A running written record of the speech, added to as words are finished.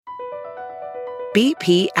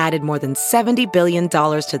BP added more than $70 billion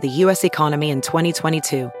to the U.S. economy in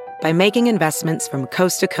 2022 by making investments from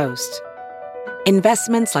coast to coast.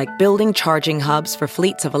 Investments like building charging hubs for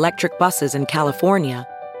fleets of electric buses in California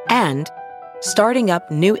and starting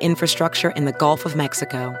up new infrastructure in the Gulf of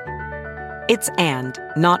Mexico. It's and,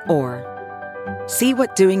 not or. See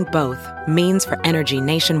what doing both means for energy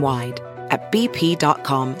nationwide at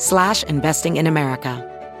bp.com/investing in America.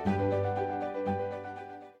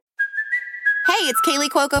 Hey, it's Kaylee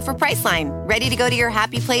Cuoco for Priceline. Ready to go to your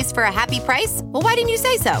happy place for a happy price? Well, why didn't you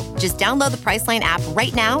say so? Just download the Priceline app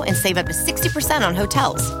right now and save up to 60% on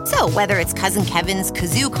hotels. So whether it's Cousin Kevin's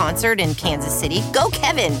Kazoo Concert in Kansas City, go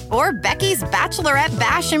Kevin, or Becky's Bachelorette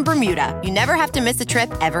Bash in Bermuda, you never have to miss a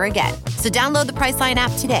trip ever again. So download the Priceline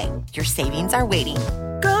app today. Your savings are waiting.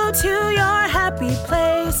 Go to your happy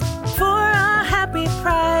place for a happy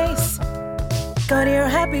price. Go to your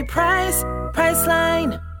happy price,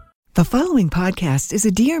 Priceline. The following podcast is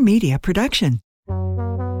a Dear Media production.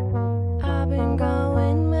 I've been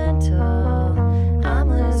going mental. I'm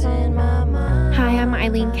losing my mind. Hi, I'm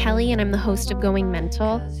Eileen Kelly, and I'm the host of Going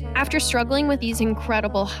Mental. After struggling with these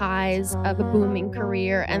incredible highs of a booming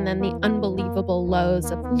career and then the unbelievable lows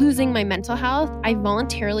of losing my mental health, I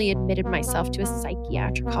voluntarily admitted myself to a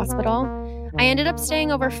psychiatric hospital. I ended up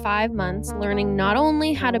staying over 5 months, learning not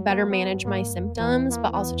only how to better manage my symptoms,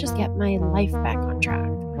 but also just get my life back on track.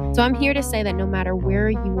 So I'm here to say that no matter where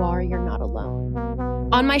you are, you're not alone.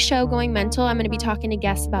 On my show, Going Mental, I'm going to be talking to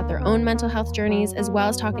guests about their own mental health journeys, as well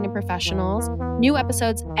as talking to professionals. New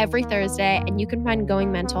episodes every Thursday, and you can find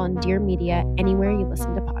Going Mental on Dear Media anywhere you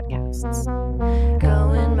listen to podcasts.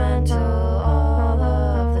 Going mental all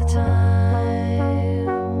of the time.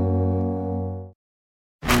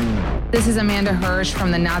 This is Amanda Hirsch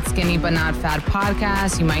from the Not Skinny But Not Fat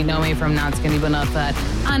podcast. You might know me from Not Skinny But Not Fat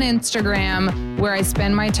on Instagram, where I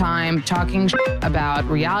spend my time talking about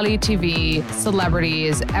reality TV,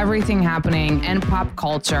 celebrities, everything happening in pop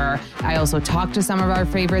culture. I also talk to some of our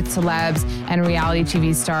favorite celebs and reality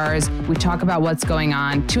TV stars. We talk about what's going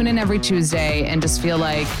on. Tune in every Tuesday and just feel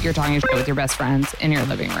like you're talking with your best friends in your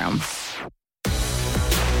living room.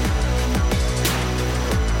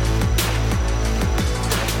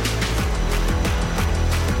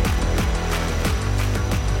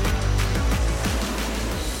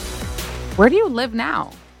 Where do you live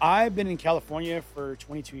now? I've been in California for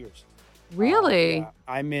 22 years. Really? Yeah.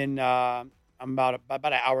 I'm about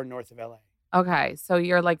an hour north of LA. Okay, so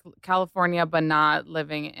you're like California, but not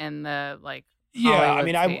living in the like. Yeah,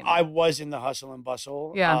 Hollywood I mean, scene. I was in the hustle and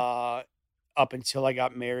bustle. Yeah. Up until I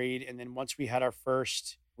got married, and then once we had our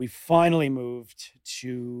first, we finally moved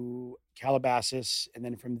to Calabasas, and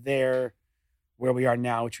then from there, where we are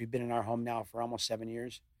now, which we've been in our home now for almost 7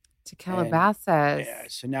 years. To Calabasas. Yeah,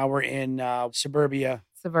 so now we're in suburbia.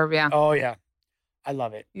 Suburbia. Oh, yeah. I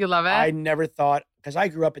love it. You love it? I never thought, because I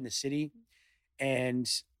grew up in the city and...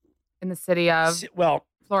 In the city of? Well...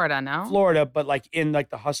 Florida, no? Florida, but like in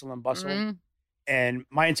like the hustle and bustle. Mm-hmm. And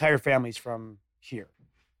my entire family's from here.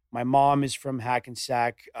 My mom is from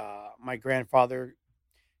Hackensack. My grandfather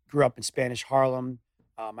grew up in Spanish Harlem.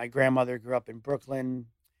 My grandmother grew up in Brooklyn.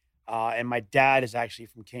 And my dad is actually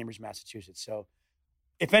from Cambridge, Massachusetts. So...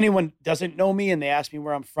 if anyone doesn't know me and they ask me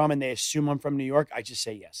where I'm from and they assume I'm from New York, I just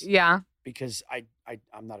say yes. Yeah. Because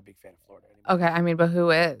I'm not a big fan of Florida anymore. Okay, I mean, but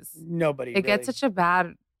who is? Nobody. It gets such a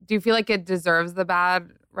bad... Do you feel like it deserves the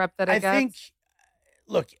bad rep that it gets? I think,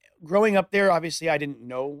 look, growing up there, obviously I didn't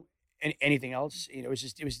know anything else. You know,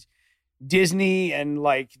 it was Disney and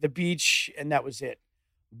like the beach and that was it.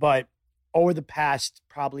 But over the past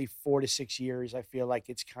probably 4 to 6 years, I feel like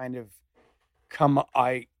it's kind of come up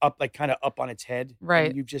on its head. Right.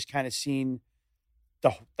 And you've just kind of seen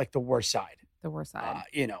the worst side. The worst side.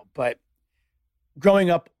 But growing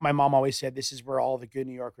up, my mom always said, this is where all the good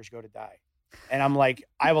New Yorkers go to die. And I'm like,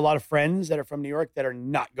 I have a lot of friends that are from New York that are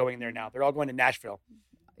not going there now. They're all going to Nashville.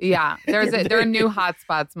 Yeah. There are new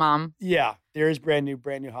hotspots, Mom. Yeah. There is brand new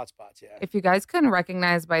hotspots. Yeah. If you guys couldn't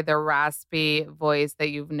recognize by the raspy voice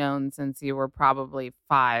that you've known since you were probably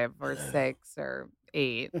 5 or 6 or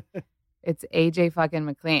 8, it's AJ fucking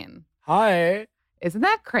Mclean. Hi. Isn't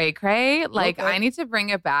that cray-cray? Like, Okay. I need to bring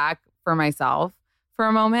it back for myself for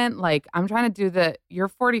a moment. Like, I'm trying to do you're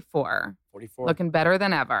 44. 44. Looking better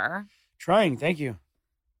than ever. Trying. Thank you.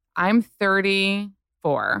 I'm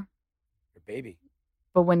 34. Your baby.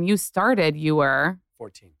 But when you started, you were...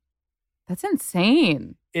 14. That's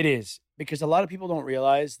insane. It is. Because a lot of people don't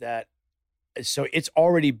realize that. So it's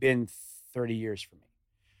already been 30 years for me.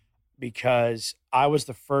 Because I was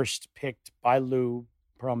the first picked by Lou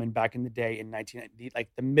Pearlman back in the day in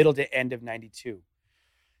the middle to end of 92.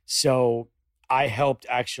 So I helped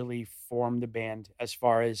actually form the band as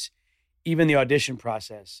far as even the audition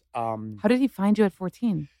process. How did he find you at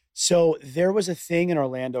 14? So there was a thing in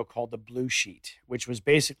Orlando called the Blue Sheet, which was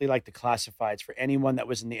basically like the classifieds for anyone that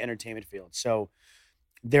was in the entertainment field. So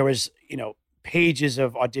there was, pages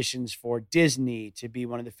of auditions for Disney to be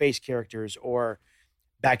one of the face characters, or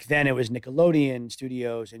back then it was Nickelodeon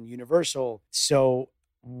Studios and Universal. So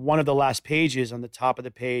one of the last pages, on the top of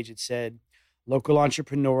the page, it said, local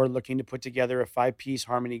entrepreneur looking to put together a 5-piece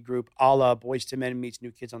harmony group a la Boyz II Men meets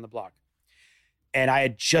New Kids on the Block. And I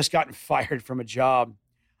had just gotten fired from a job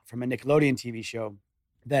from a Nickelodeon TV show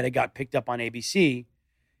that had got picked up on ABC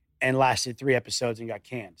and lasted 3 episodes and got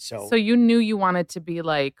canned. So you knew you wanted to be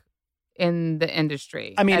like in the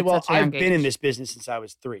industry. I mean, well, I've age. been in this business since I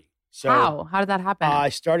was 3. So How did that happen? I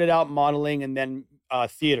started out modeling and then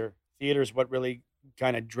theater. Theater is what really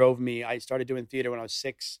kind of drove me. I started doing theater when I was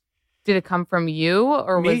 6. Did it come from you,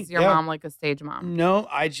 or Me? was your Yeah. mom like a stage mom? No,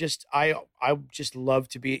 I just love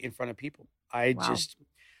to be in front of people. I Wow. just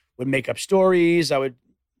would make up stories. I would,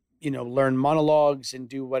 learn monologues and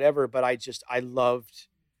do whatever. But I loved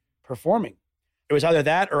performing. It was either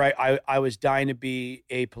that or I was dying to be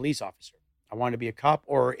a police officer. I wanted to be a cop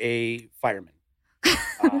or a fireman.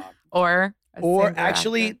 Or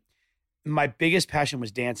Actually, actor? my biggest passion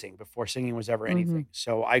was dancing before singing was ever anything.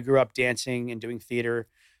 So I grew up dancing and doing theater,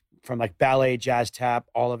 from like ballet, jazz, tap,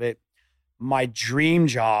 all of it. My dream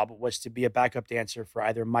job was to be a backup dancer for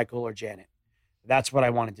either Michael or Janet. That's what I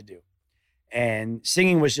wanted to do. And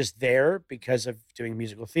singing was just there because of doing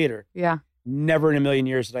musical theater. Yeah. Never in a million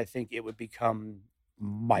years did I think it would become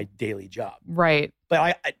my daily job. Right. But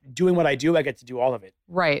I doing what I do, I get to do all of it.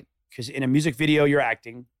 Right. Because in a music video, you're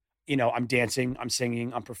acting. I'm dancing, I'm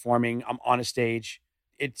singing, I'm performing, I'm on a stage.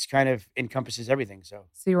 It's kind of encompasses everything. So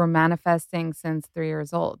you were manifesting since 3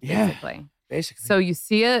 years old, Yeah. basically. So you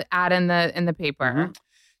see an ad in the paper. Mhm.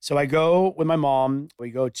 So I go with my mom.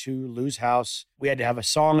 We go to Lou's house. We had to have a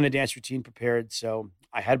song and a dance routine prepared. So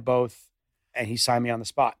I had both, and he signed me on the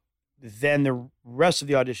spot. Then the rest of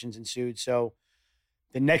the auditions ensued. So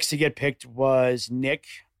the next to get picked was Nick,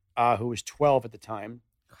 who was 12 at the time.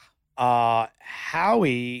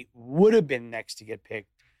 Howie would have been next to get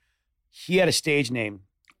picked. He had a stage name,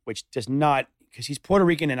 which does not, because he's Puerto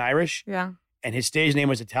Rican and Irish, Yeah. and his stage name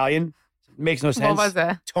was Italian. It makes no sense. What was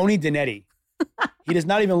it? Tony Dinetti. He does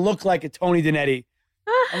not even look like a Tony Dinetti.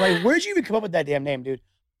 I'm like, where'd you even come up with that damn name, dude?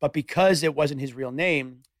 But because it wasn't his real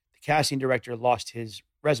name, the casting director lost his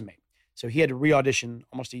resume. So he had to re-audition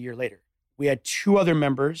almost a year later. We had 2 other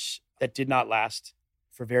members that did not last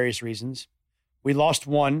for various reasons. We lost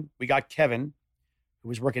one. We got Kevin, who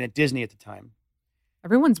was working at Disney at the time.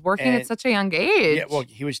 Everyone's working at And- such a young age. Yeah, well,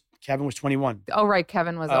 Kevin was 21. Oh, right.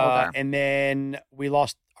 Kevin was older. And then we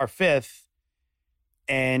lost our 5th,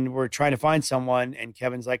 and we're trying to find someone. And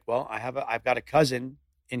Kevin's like, well, I've got a cousin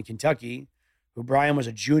in Kentucky who Brian was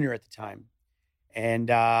a junior at the time. And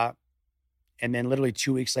then literally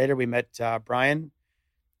 2 weeks later, we met Brian,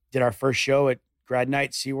 did our first show at Grad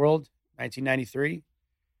Night SeaWorld, 1993.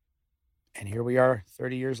 And here we are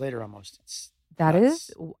 30 years later almost. It's That nuts.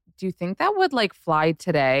 is, do you think that would like fly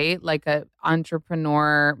today? Like a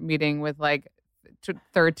entrepreneur meeting with like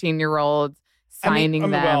 13-year-olds signing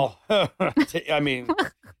them? Well, I mean,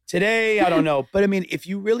 today, I don't know. But I mean, if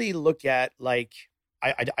you really look at like,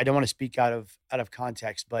 I don't want to speak out of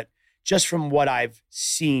context, but just from what I've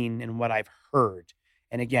seen and what I've heard,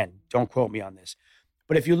 and again, don't quote me on this,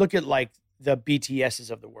 but if you look at like the BTSs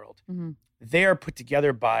of the world, Mhm. they are put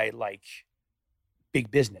together by like big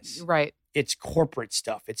business. Right. It's corporate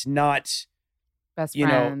stuff. It's not, Best you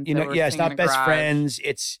friends. know, that were yeah, it's singing not in the best garage. friends.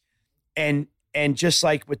 It's, and just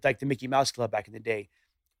like with like the Mickey Mouse Club back in the day,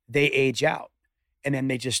 they age out and then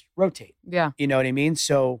they just rotate. Yeah. You know what I mean?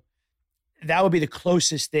 So that would be the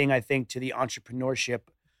closest thing, I think, to the entrepreneurship,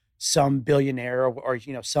 some billionaire or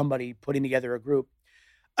somebody putting together a group.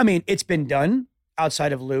 I mean, it's been done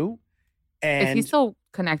outside of Lou. Is And he still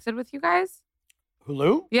connected with you guys? who,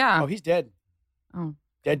 Lou? Yeah. Oh, he's dead. Oh,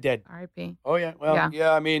 Dead. R.I.P. Oh, yeah. Well, Yeah.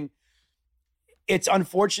 yeah, I mean, it's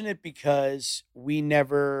unfortunate because we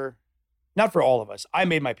never, not for all of us, I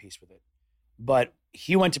made my peace with it, but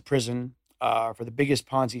he went to prison for the biggest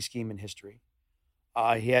Ponzi scheme in history.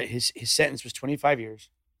 He had his sentence was 25 years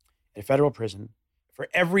in a federal prison. For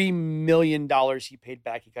every $1 million he paid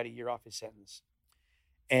back, he got a year off his sentence.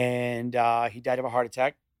 And he died of a heart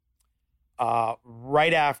attack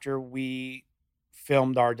right after we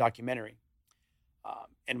filmed our documentary.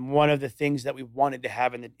 And one of the things that we wanted to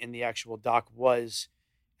have in the actual doc was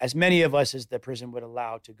as many of us as the prison would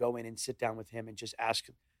allow to go in and sit down with him and just ask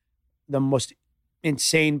the most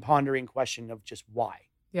insane pondering question of just why.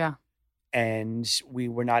 Yeah. and we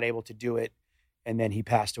were not able to do it. And then he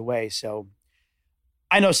passed away. So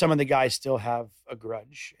I know some of the guys still have a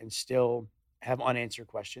grudge and still have unanswered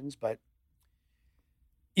questions. But,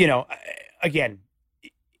 again,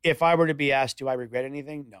 if I were to be asked, do I regret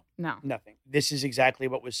anything? No, nothing. This is exactly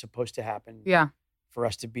what was supposed to happen for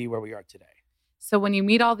us to be where we are today. So when you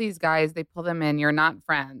meet all these guys, they pull them in, you're not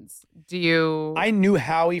friends. I knew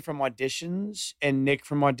Howie from auditions and Nick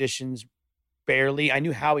from auditions barely. I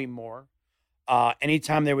knew Howie more.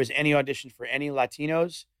 Anytime there was any audition for any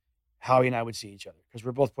Latinos, Howie and I would see each other because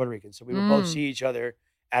we're both Puerto Rican. So we would both see each other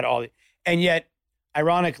at all. And yet,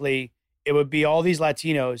 ironically, it would be all these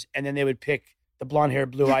Latinos, and then they would pick the blonde-haired,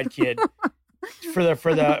 blue-eyed kid for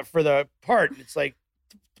the part. It's like,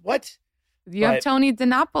 what? You have Tony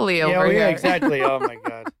DiNapoli over here. Yeah, exactly. Oh my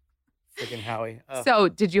God. Freaking Howie. Oh. So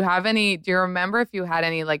do you remember if you had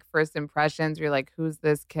any like first impressions? You're like, who's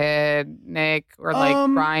this kid, Nick, or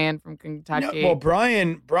like Brian from Kentucky? No,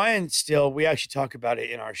 well, Brian still, we actually talk about it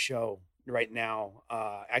in our show right now.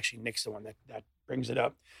 Actually, Nick's the one that brings it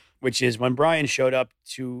up, which is when Brian showed up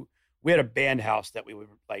we had a band house that we were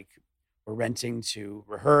renting to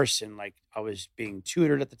rehearse. And like, I was being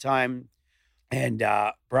tutored at the time. And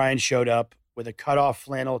Brian showed up with a cut-off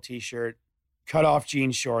flannel T-shirt, cut-off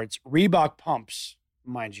jean shorts, Reebok pumps,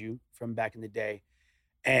 mind you, from back in the day,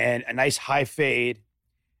 and a nice high fade.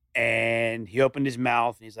 And he opened his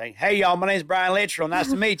mouth and he's like, "Hey, y'all, my name's Brian Lattrell. Nice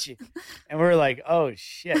to meet you." And we were like, "Oh,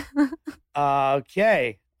 shit.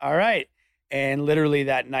 Okay. All right." And literally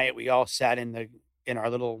that night, we all sat in our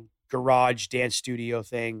little garage dance studio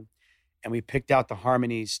thing, and we picked out the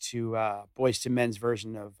harmonies to Boyz II Men's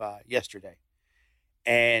version of Yesterday.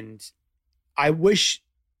 And I wish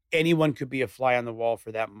anyone could be a fly on the wall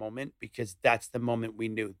for that moment, because that's the moment we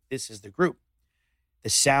knew this is the group. The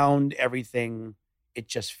sound, everything, it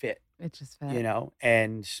just fit. It just fit.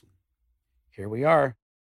 And here we are.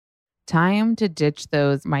 Time to ditch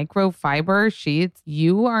those microfiber sheets.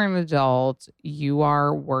 You are an adult. You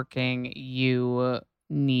are working. You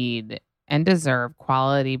need and deserve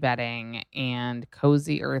quality bedding, and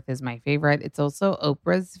Cozy Earth is my favorite. It's also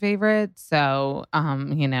Oprah's favorite. So,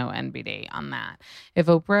 NBD on that. If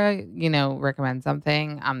Oprah, recommends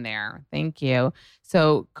something, I'm there. Thank you.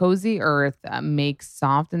 So Cozy Earth makes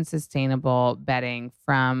soft and sustainable bedding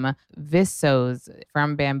from viscose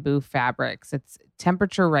from bamboo fabrics. It's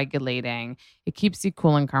temperature regulating. It keeps you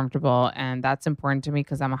cool and comfortable. And that's important to me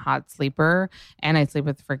because I'm a hot sleeper and I sleep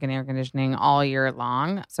with freaking air conditioning all year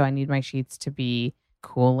long. So I need my sheets to be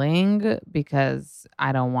cooling because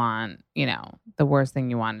I don't want, the worst thing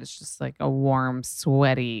you want is just like a warm,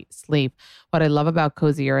 sweaty sleep. What I love about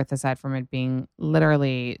Cozy Earth, aside from it being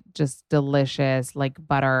literally just delicious, like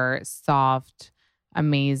butter, soft,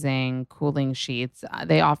 amazing cooling sheets.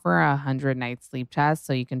 They offer a 100-night sleep test,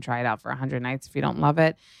 so you can try it out for 100 nights. If you don't love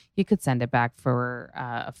it, you could send it back for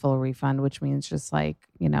a full refund, which means just like,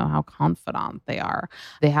 how confident they are.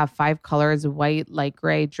 They have 5 colors: white, light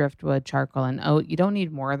gray, driftwood, charcoal, and oat. You don't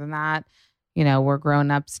need more than that. We're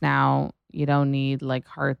grown-ups now. You don't need like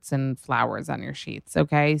hearts and flowers on your sheets,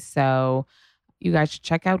 okay? So you guys should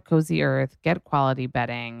check out Cozy Earth, get quality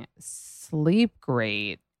bedding, sleep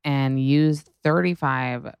great, and use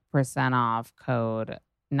 35% off code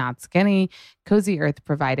NOTSKINNY. Cozy Earth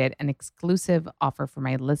provided an exclusive offer for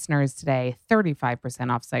my listeners today,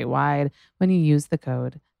 35% off site-wide when you use the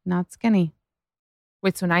code NOTSKINNY.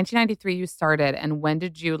 Wait, so 1993 you started, and when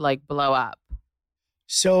did you blow up?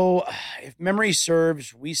 So if memory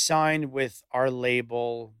serves, we signed with our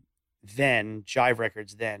label then, Jive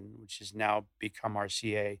Records then, which has now become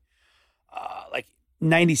RCA,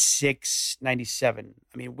 96, 97.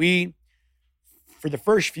 I mean, for the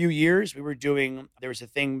first few years, there was a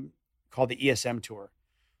thing called the ESM tour,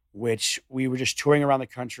 which we were just touring around the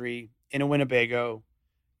country in a Winnebago,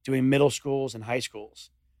 doing middle schools and high schools,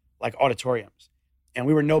 like auditoriums. And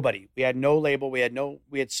we were nobody. We had no label. We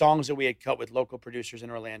had songs that we had cut with local producers in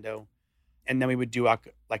Orlando. And then we would do a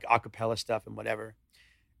cappella stuff and whatever.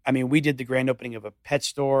 I mean, we did the grand opening of a pet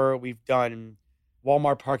store. We've done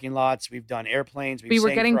Walmart parking lots. We've done airplanes. We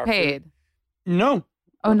were getting paid. No.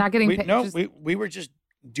 Oh, not getting paid. No, we were just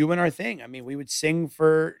doing our thing. I mean, we would sing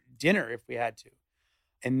for dinner if we had to.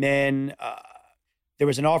 And then there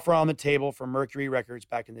was an offer on the table for Mercury Records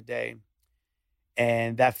back in the day,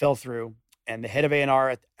 and that fell through. And the head of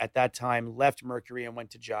A&R at that time left Mercury and went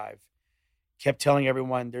to Jive. Kept telling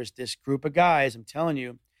everyone, there's this group of guys, I'm telling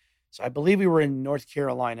you. So I believe we were in North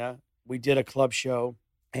Carolina. We did a club show,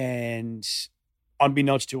 and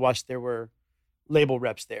unbeknownst to us, there were label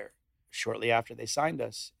reps there shortly after they signed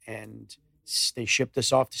us, and they shipped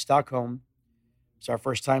us off to Stockholm. It's our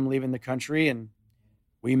first time leaving the country, and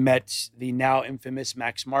We met the now infamous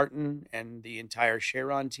Max Martin and the entire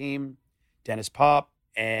Sharon team, Dennis Pop,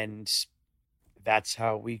 and that's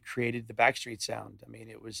how we created the Backstreet sound. I mean,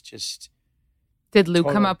 it was just... Did Lou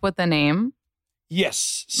come up with the name?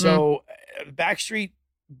 Yes. So Backstreet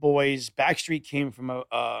came from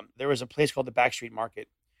there was a place called the Backstreet Market,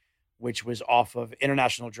 which was off of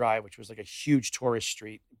International Drive, which was like a huge tourist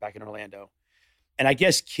street back in Orlando. And I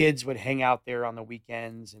guess kids would hang out there on the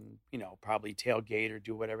weekends and, probably tailgate or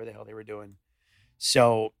do whatever the hell they were doing.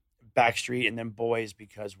 So Backstreet and then Boys,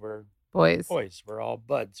 because we're boys. We're all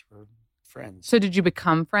buds. We're friends. So did you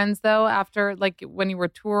become friends though after, like, when you were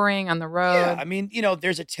touring on the road? Yeah, I mean,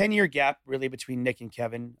 there's a 10-year gap really between Nick and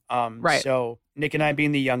Kevin. Right. So Nick and I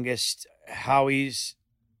being the youngest, Howie's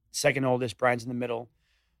second oldest, Brian's in the middle.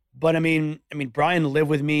 But I mean, Brian lived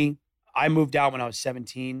with me. I moved out when I was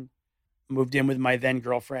 17. Moved in with my then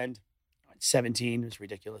girlfriend at 17. It was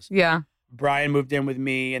ridiculous. Yeah. Brian moved in with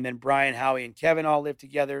me, and then Brian, Howie, and Kevin all lived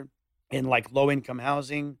together in like low-income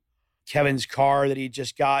housing. Kevin's car that he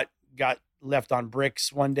just got left on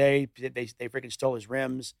bricks one day. They freaking stole his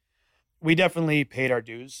rims. We definitely paid our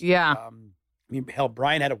dues. Yeah. Hell,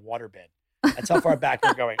 Brian had a waterbed. That's how far back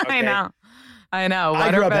we're going. Okay? I know.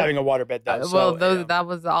 I grew up having a waterbed though. That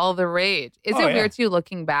was all the rage. Is it weird too,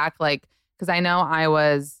 looking back, like, because I know I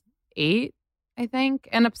was 8, I think,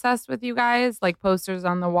 and obsessed with you guys, like posters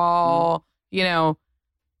on the wall,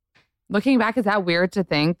 looking back, is that weird to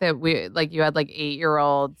think that you had like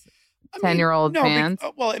 8-year-olds, 10-year-old fans?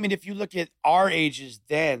 If you look at our ages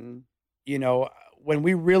then, when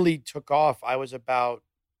we really took off, I was about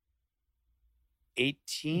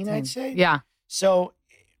 18, I'd say. Yeah. So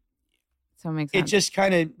it makes sense. It just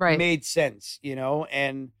kind of made sense,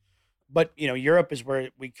 But, Europe is where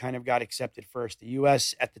we kind of got accepted first. The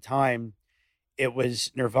U.S. at the time, it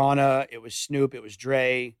was Nirvana, it was Snoop, it was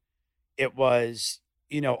Dre, it was,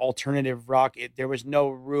 alternative rock. There was no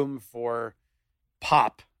room for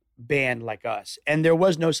pop band like us. And there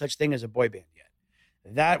was no such thing as a boy band yet.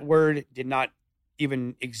 That word did not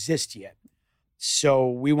even exist yet. So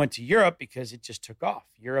we went to Europe because it just took off.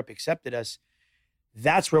 Europe accepted us.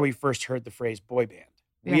 That's where we first heard the phrase boy band.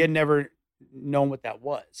 Yeah. We had never known what that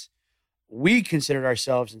was. We considered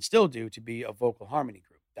ourselves, and still do, to be a vocal harmony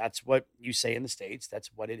group. That's what you say in the States. That's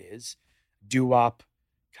what it is. Doo-wop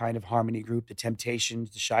kind of harmony group. The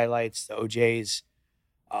Temptations, the Shy Lights, the OJs,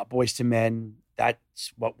 Boys to Men.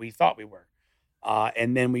 That's what we thought we were.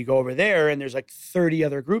 And then we go over there, and there's like 30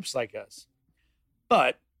 other groups like us.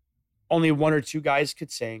 But only 1 or 2 guys could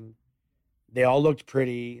sing. They all looked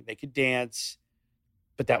pretty. They could dance.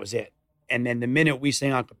 But that was it. And then the minute we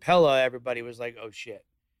sang a cappella, everybody was like, oh, shit.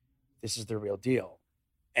 This is the real deal.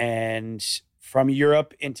 And from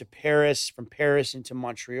Europe into Paris, from Paris into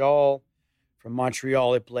Montreal, from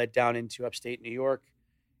Montreal, it bled down into upstate New York.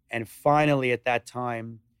 And finally, at that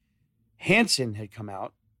time, Hanson had come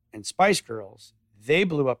out and Spice Girls. They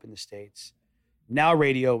blew up in the States. Now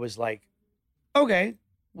radio was like, okay,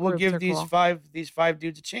 we'll give these five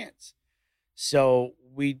dudes a chance. So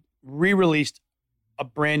we re-released a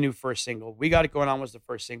brand new first single. We Got It Going On was the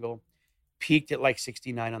first single. Peaked at like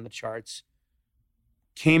 69 on the charts,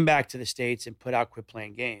 came back to the States and put out Quit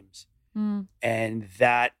Playing Games. And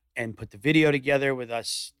put the video together with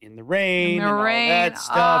us in the rain and all that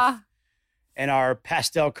stuff. And our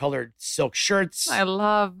pastel colored silk shirts. I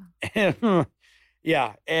love.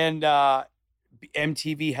 Yeah. And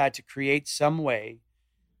MTV had to create some way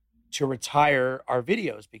to retire our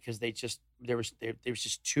videos because they was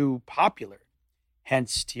just too popular.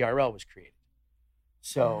 Hence TRL was created.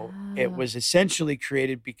 So it was essentially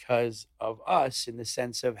created because of us, in the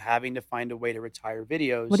sense of having to find a way to retire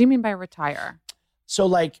videos. What do you mean by retire? So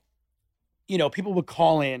like, people would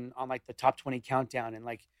call in on like the top 20 countdown, and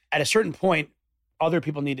like at a certain point, other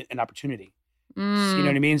people needed an opportunity. So, you know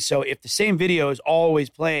what I mean? So if the same video is always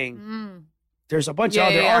playing, there's a bunch of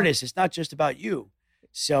other artists. It's not just about you.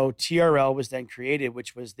 So TRL was then created,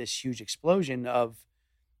 which was this huge explosion of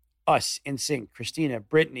us, NSYNC, Christina,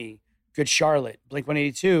 Britney, Good Charlotte,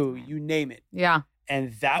 Blink-182, you name it. Yeah.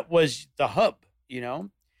 And that was the hub,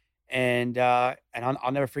 And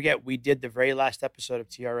I'll never forget, we did the very last episode of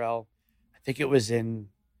TRL. I think it was in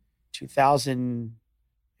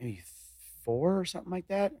 2004 or something like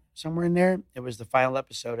that, somewhere in there. It was the final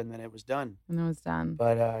episode, and then it was done.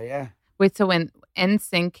 But yeah. Wait, so when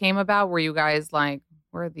NSYNC came about, were you guys like,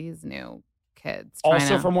 where are these new kids?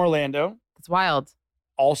 Also from Orlando. That's wild.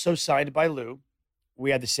 Also signed by Lou.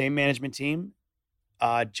 We had the same management team.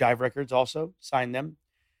 Jive Records also signed them.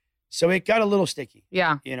 So it got a little sticky.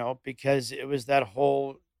 Yeah. Because it was that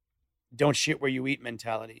whole don't shit where you eat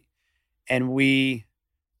mentality. And we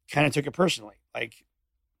kind of took it personally. Like,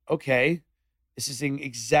 okay, this is an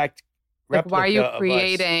exact Like, replica why are you of us.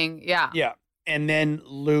 creating? Yeah. Yeah. And then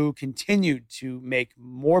Lou continued to make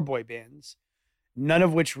more boy bands, none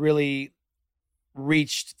of which really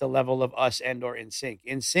reached the level of us and or NSYNC.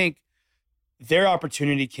 NSYNC, their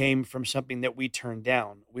opportunity came from something that we turned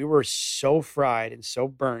down. We were so fried and so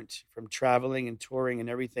burnt from traveling and touring and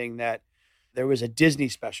everything that there was a Disney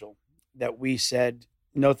special that we said,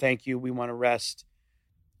 no, thank you. We want to rest.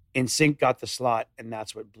 NSYNC got the slot, and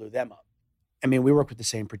that's what blew them up. I mean, we work with the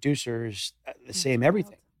same producers, the same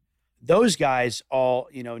everything. Those guys all,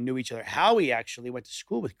 knew each other. Howie actually went to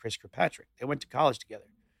school with Chris Kirkpatrick. They went to college together.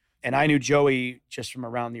 And I knew Joey just from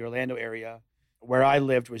around the Orlando area. Where I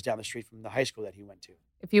lived was down the street from the high school that he went to.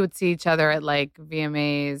 If you would see each other at like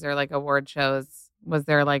VMAs or like award shows, was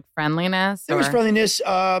there like friendliness? There was friendliness.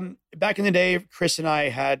 Back in the day, Chris and I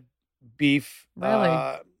had beef.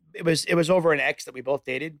 Really? It was over an ex that we both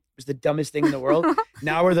dated. It was the dumbest thing in the world.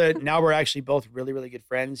 Now we're actually both really, really good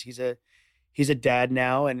friends. He's a dad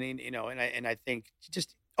now, and I think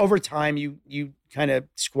just over time you kind of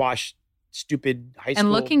squash stupid high school.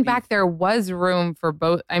 And looking beef. back, there was room for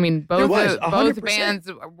both. I mean, both 100%. bands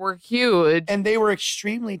were huge, and they were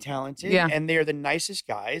extremely talented. Yeah. And they're the nicest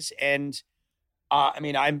guys. And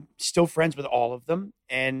I'm still friends with all of them.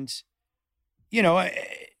 And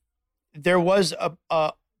there was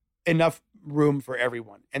enough room for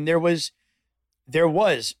everyone. And there was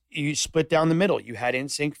you split down the middle. You had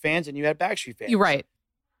NSYNC fans and you had Backstreet fans. You're right.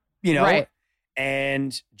 Right.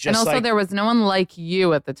 And also there was no one like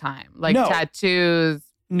you at the time, like tattoos.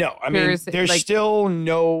 No, I mean, there's still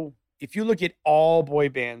no. If you look at all boy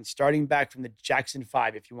bands, starting back from the Jackson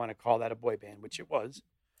 5, if you want to call that a boy band, which it was,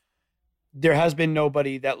 there has been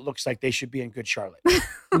nobody that looks like they should be in Good Charlotte.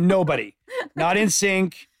 Nobody, not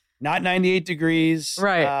NSYNC, not 98 Degrees,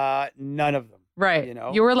 right? None of them. Right.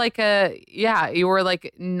 You were like you were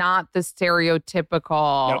like not the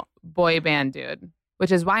stereotypical boy band dude,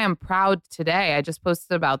 which is why I'm proud today. I just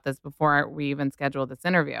posted about this before we even scheduled this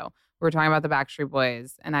interview. We were talking about the Backstreet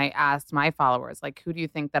Boys, and I asked my followers, like, who do you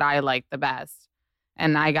think that I like the best?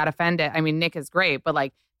 And I got offended. I mean, Nick is great, but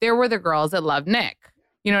like, there were the girls that loved Nick.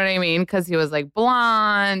 You know what I mean? Because he was like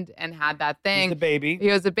blonde and had that thing. He's the baby. He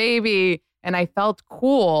was a baby. And I felt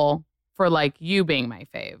cool for like you being my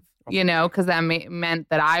fave, because that meant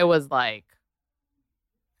that I was like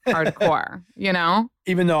hardcore,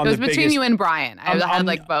 Even though it was between you and Brian. I had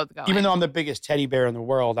like both going. Even though I'm the biggest teddy bear in the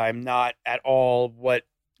world, I'm not at all what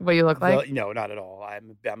you look like. No, not at all.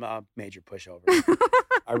 I'm a major pushover.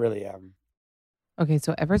 I really am. Okay,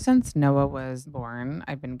 so ever since Noah was born,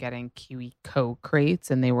 I've been getting KiwiCo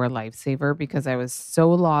crates, and they were a lifesaver because I was so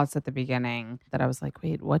lost at the beginning that I was like,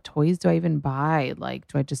 wait, what toys do I even buy? Like,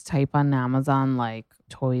 do I just type on Amazon, like,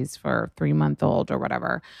 toys for 3-month-old or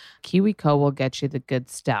whatever? KiwiCo will get you the good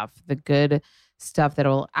stuff that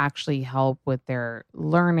will actually help with their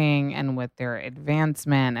learning and with their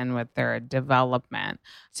advancement and with their development.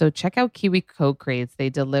 So check out KiwiCo crates. They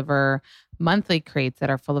deliver monthly crates that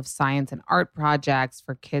are full of science and art projects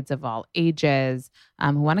for kids of all ages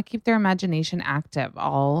who want to keep their imagination active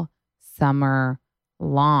all summer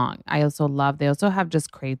long. They also have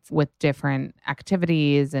just crates with different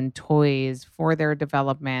activities and toys for their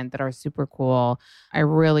development that are super cool. I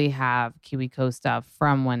really have KiwiCo stuff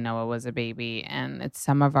from when Noah was a baby, and it's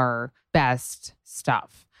some of our best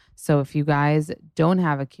stuff. So if you guys don't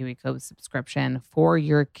have a KiwiCo subscription for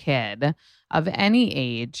your kid of any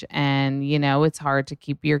age, and it's hard to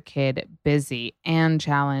keep your kid busy and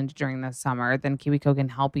challenged during the summer, then KiwiCo can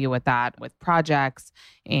help you with that, with projects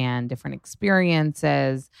and different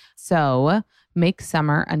experiences. So make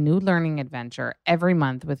summer a new learning adventure every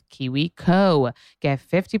month with KiwiCo. Get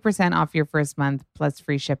 50% off your first month plus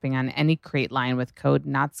free shipping on any crate line with code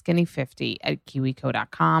NotSkinny50 at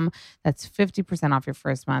KiwiCo.com. That's 50% off your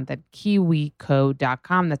first month at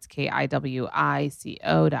KiwiCo.com. That's KiwiCo.com.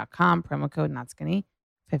 Promo code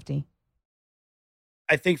NotSkinny50.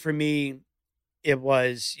 I think for me, it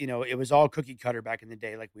was all cookie cutter back in the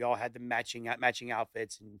day. Like, we all had the matching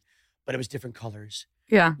outfits, but it was different colors.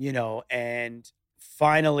 Yeah. And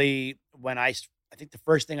finally, when I think the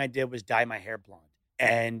first thing I did was dye my hair blonde.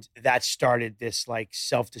 And that started this like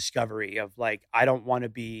self-discovery of like, I don't want to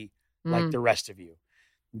be like the rest of you.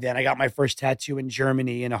 Then I got my first tattoo in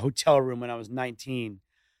Germany in a hotel room when I was 19.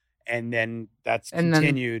 And then that's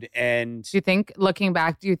continued. And do you think, looking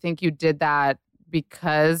back, you did that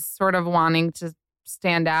because sort of wanting to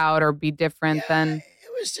stand out or be different than...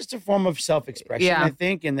 It was just a form of self-expression, I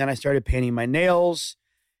think. And then I started painting my nails,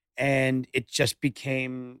 and it just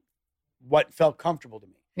became what felt comfortable to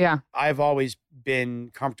me. Yeah. I've always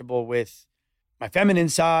been comfortable with my feminine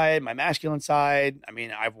side, my masculine side. I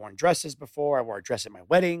mean, I've worn dresses before. I wore a dress at my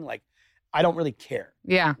wedding. Like, I don't really care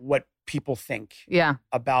what people think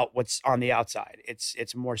about what's on the outside.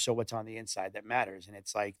 It's more so what's on the inside that matters. And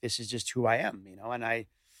it's like, this is just who I am, you know? And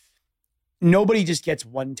nobody just gets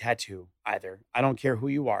one tattoo either. I don't care who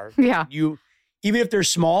you are. Yeah. Even if they're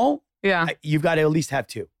small, you've got to at least have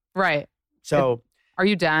two. Right. So are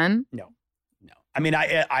you done? No. I mean,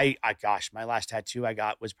 gosh, my last tattoo I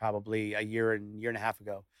got was probably a year and a half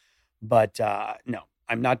ago. But no,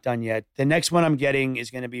 I'm not done yet. The next one I'm getting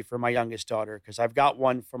is going to be for my youngest daughter, because I've got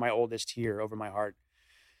one for my oldest here over my heart,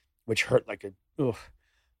 which hurt like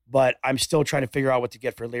but I'm still trying to figure out what to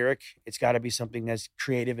get for Lyric. It's got to be something as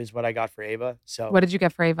creative as what I got for Ava. So what did you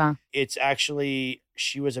get for Ava? It's actually,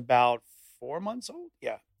 she was about 4 months old.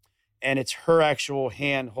 Yeah. And it's her actual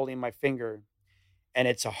hand holding my finger, and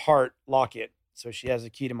it's a heart locket. So she has the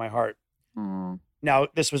key to my heart. Aww. Now,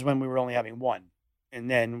 this was when we were only having one, and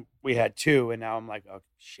then we had two, and now I'm like, oh,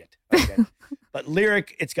 shit. Okay. But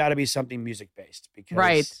Lyric, it's got to be something music-based,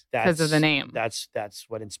 because of the name. That's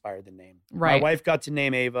what inspired the name. Right. My wife got to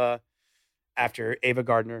name Ava after Ava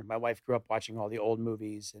Gardner. My wife grew up watching all the old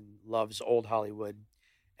movies and loves old Hollywood,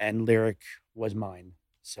 and Lyric was mine.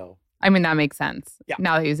 So, I mean, that makes sense. Yeah.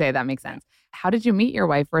 Now that you say it, that makes sense. How did you meet your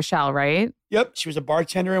wife, Rochelle, right? Yep. She was a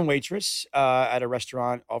bartender and waitress at a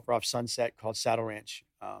restaurant off Sunset called Saddle Ranch.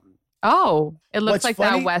 It looks like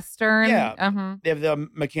funny, that Western. Yeah. Uh-huh. They have the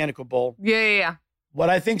mechanical bull. Yeah. What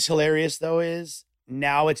I think's hilarious, though, is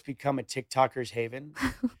now it's become a TikToker's haven.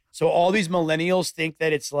 So all these millennials think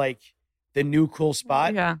that it's like the new cool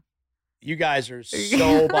spot. Yeah. You guys are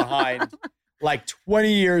so behind. Like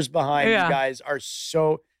 20 years behind. Yeah. You guys are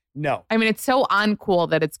so... No. I mean, it's so uncool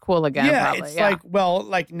that it's cool again. Yeah, probably. It's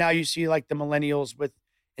like now you see like the millennials with,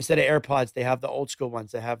 instead of AirPods, they have the old school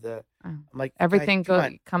ones. They have the, I'm like, everything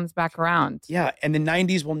comes back around. Yeah. And the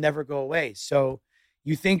 90s will never go away. So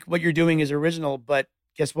you think what you're doing is original, but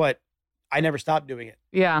guess what? I never stopped doing it.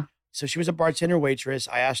 Yeah. So she was a bartender waitress.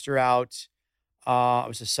 I asked her out. It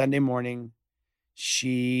was a Sunday morning.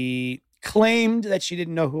 She claimed that she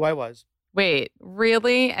didn't know who I was. Wait,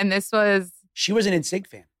 really? And this was... She was an NSYNC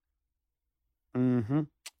fan. Mm-hmm.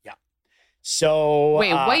 Yeah. So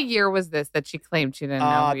wait, what year was this that she claimed she didn't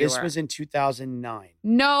know who you this were? was in 2009.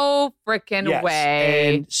 No freaking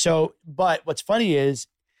way. And so, but what's funny is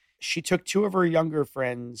she took two of her younger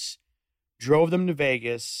friends, drove them to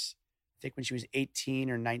Vegas, I think when she was 18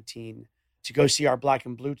 or 19, to go see our Black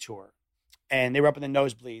and Blue tour. And they were up in the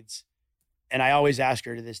nosebleeds. And I always ask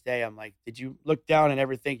her to this day, I'm like, did you look down and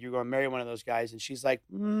ever think you're going to marry one of those guys? And she's like,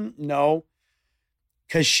 no.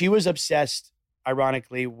 Because she was obsessed,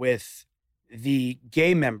 ironically, with the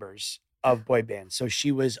gay members of boy bands. So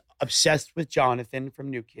she was obsessed with Jonathan from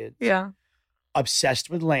New Kids. Yeah. Obsessed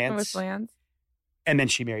with Lance. With Lance. And then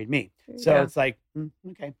she married me. So it's like,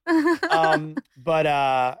 okay.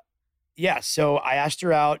 So I asked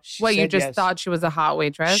her out. She you said just yes. thought she was a hot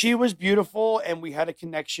waitress? She was beautiful, and we had a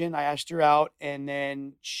connection. I asked her out, and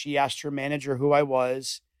then she asked her manager who I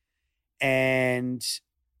was. And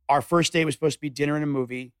our first date was supposed to be dinner and a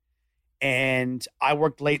movie. And I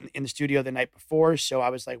worked late in the studio the night before. So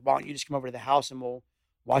I was like, why don't you just come over to the house and we'll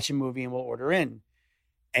watch a movie and we'll order in.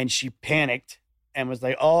 And she panicked and was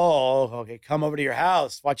like, oh, okay, come over to your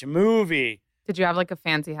house, watch a movie. Did you have like a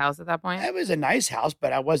fancy house at that point? It was a nice house,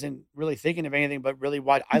 but I wasn't really thinking of anything but really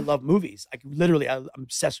what I love movies. Like literally, I'm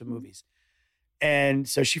obsessed with movies. And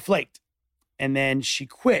so she flaked and then she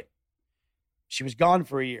quit. She was gone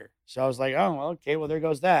for a year. So I was like, oh, well, okay, well, there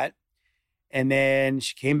goes that. And then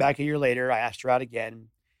she came back a year later. I asked her out again.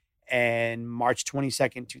 And March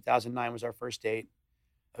 22nd, 2009 was our first date.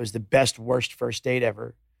 It was the best, worst first date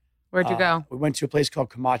ever. Where'd you go? We went to a place called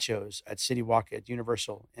Camacho's at City Walk at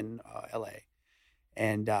Universal in LA.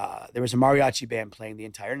 And there was a mariachi band playing the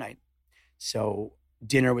entire night. So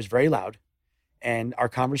dinner was very loud. And our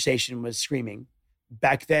conversation was screaming.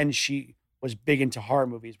 Back then, she was big into horror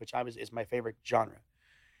movies, which is my favorite genre.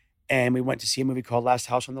 And we went to see a movie called Last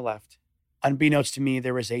House on the Left. Unbeknownst to me,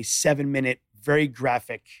 there was a 7-minute, very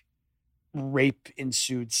graphic rape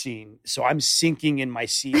ensued scene. So I'm sinking in my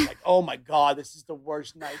seat like, oh my God, this is the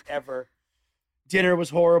worst night ever. Dinner was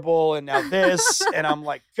horrible. And now this. And I'm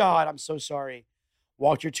like, God, I'm so sorry.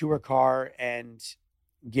 Walked her to her car and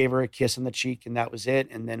gave her a kiss on the cheek. And that was it.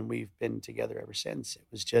 And then we've been together ever since. It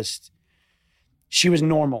was just, she was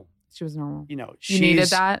normal. She was normal. You know, you needed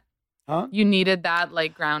that? Huh? You needed that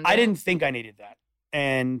like grounding? I didn't think I needed that.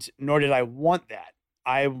 And nor did I want that.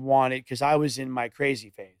 I wanted, because I was in my crazy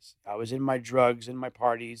phase. I was in my drugs and my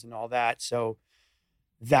parties and all that. So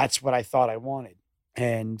that's what I thought I wanted.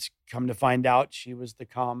 And come to find out, she was the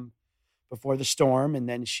calm before the storm, and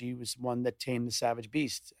then she was one that tamed the savage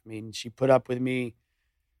beast. I mean, she put up with me.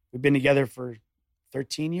 We've been together for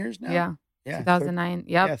 13 years now. Yeah. 2009.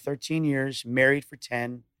 Yep. Yeah, 13 years, married for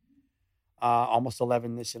 10, almost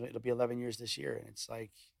 11 it'll be 11 years this year. And it's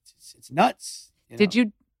like, it's nuts. Did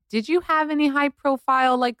you have any high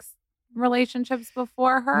profile like relationships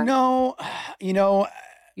before her? No, you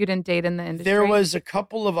didn't date in the industry? There was a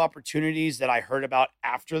couple of opportunities that I heard about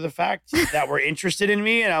after the fact that were interested in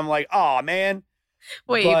me. And I'm like, oh man.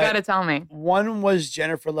 Wait, you got to tell me. One was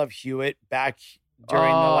Jennifer Love Hewitt back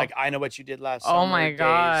during the I Know What You Did Last Summer. Oh my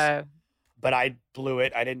God. Days, but I blew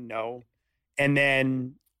it. I didn't know. And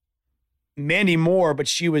then Mandy Moore, but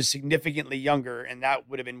she was significantly younger, and that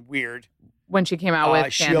would have been weird. When she came out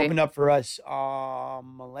with she Candy. opened up for us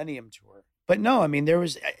Millennium Tour. But no, I mean, there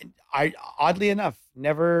was, oddly enough,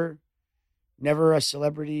 never a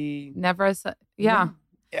celebrity. Yeah.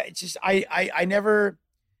 It's just, I never.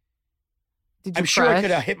 Did you I'm sure I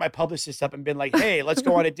could have hit my publicist up and been like, hey, let's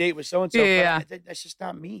go on a date with so-and-so. Yeah. But that's just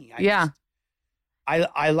not me.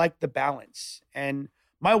 I like the balance. And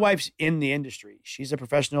my wife's in the industry. She's a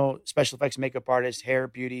professional special effects makeup artist, hair,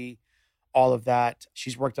 beauty, all of that.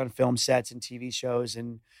 She's worked on film sets and TV shows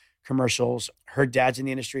and commercials. Her dad's in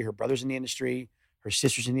the industry. Her brother's in the industry. Her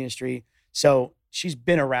sister's in the industry. So she's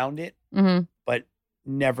been around it, but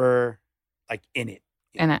never like in it.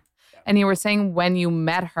 In it. Yeah. And you were saying when you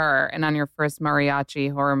met her and on your first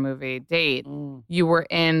mariachi horror movie date, you were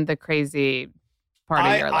in the crazy part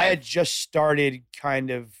of your life. I had just started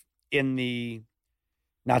kind of in the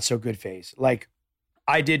not so good phase. Like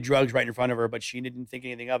I did drugs right in front of her, but she didn't think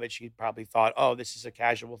anything of it. She probably thought, oh, this is a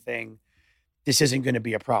casual thing. This isn't going to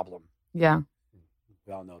be a problem. Yeah.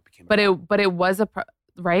 We all know it became But it was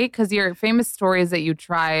right? Because your famous story is that you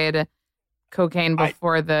tried cocaine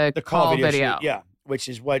before the call video. Shoot, yeah, which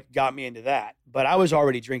is what got me into that. But I was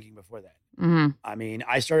already drinking before that. Mm-hmm. I mean,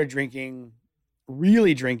 I started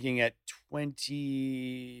really drinking at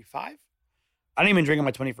 25. I didn't even drink on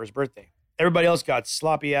my 21st birthday. Everybody else got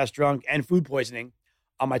sloppy ass drunk and food poisoning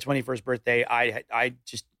on my 21st birthday. I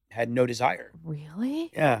just had no desire.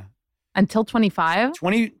 Really? Yeah. Until 25?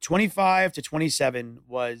 25 to 27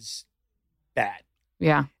 was bad.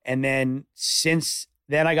 Yeah. And then since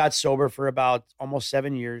then I got sober for about almost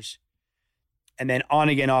 7 years. And then on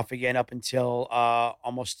again, off again up until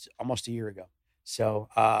almost a year ago. So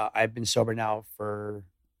I've been sober now for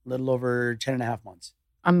a little over 10 and a half months.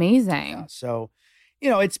 Amazing. So,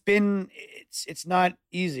 it's not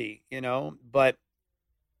easy, but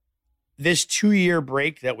this 2-year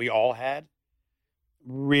break that we all had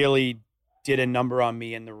really did a number on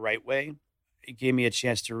me in the right way. It gave me a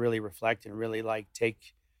chance to really reflect and really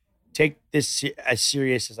take this as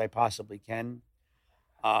serious as I possibly can.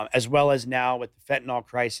 As well as now with the fentanyl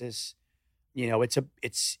crisis,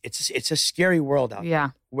 it's a scary world out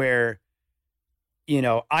there where,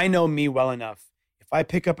 I know me well enough. If I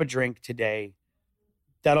pick up a drink today,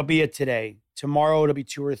 that'll be it today. Tomorrow it'll be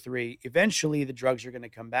 2 or 3. Eventually the drugs are going to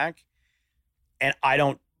come back and I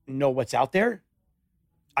don't know what's out there.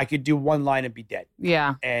 I could do one line and be dead.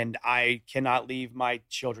 Yeah. And I cannot leave my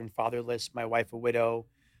children fatherless, my wife a widow,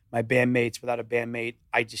 my bandmates without a bandmate.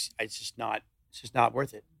 It's just not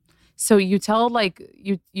worth it. So you tell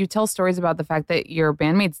you tell stories about the fact that your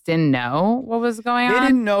bandmates didn't know what was going on? They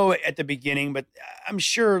didn't know at the beginning, but I'm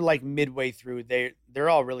sure like midway through, they're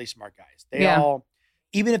all really smart guys. They all,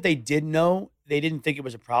 even if they did know, they didn't think it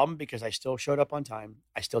was a problem because I still showed up on time.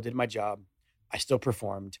 I still did my job. I still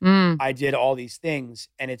performed. I did all these things.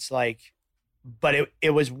 And it's like, but it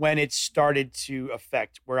was when it started to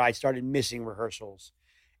affect where I started missing rehearsals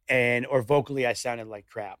or vocally I sounded like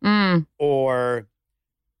crap. Or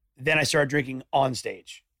then I started drinking on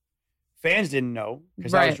stage. Fans didn't know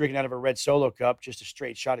because I was drinking out of a red Solo cup, just a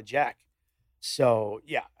straight shot of Jack. So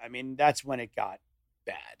yeah, I mean, that's when it got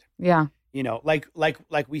bad. Yeah. Like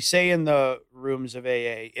we say in the rooms of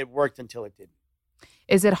AA, it worked until it didn't.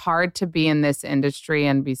 Is it hard to be in this industry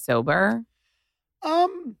and be sober?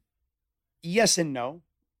 Yes and no.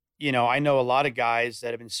 I know a lot of guys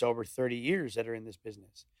that have been sober 30 years that are in this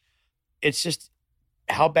business. It's just,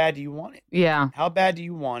 how bad do you want it? Yeah. How bad do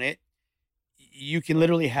you want it? You can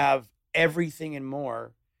literally have everything and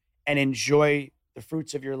more and enjoy the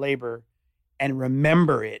fruits of your labor and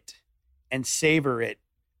remember it and savor it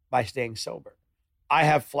by staying sober. I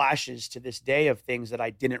have flashes to this day of things that I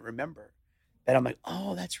didn't remember. That I'm like,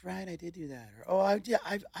 oh, that's right, I did do that. Or,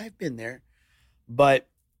 I've been there. But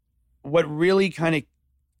what really kind of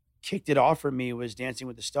kicked it off for me was Dancing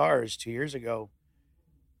with the Stars 2 years ago.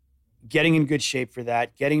 Getting in good shape for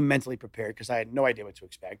that, getting mentally prepared because I had no idea what to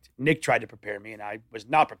expect. Nick tried to prepare me and I was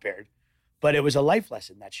not prepared. But it was a life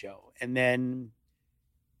lesson, that show. And then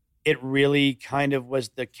it really kind of was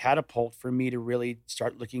the catapult for me to really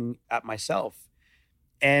start looking at myself.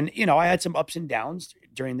 And, you know, I had some ups and downs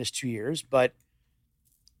during this 2 years, but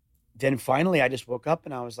then finally I just woke up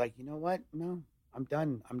and I was like, you know what? No, I'm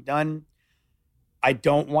done. I'm done. I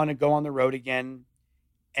don't want to go on the road again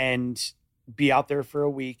and be out there for a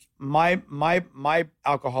week. My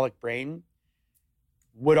alcoholic brain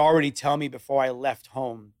would already tell me before I left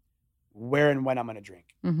home where and when I'm going to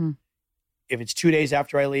drink. Mm-hmm. If it's 2 days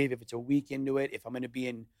after I leave, if it's a week into it, if I'm going to be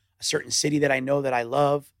in a certain city that I know that I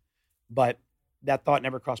love. But that thought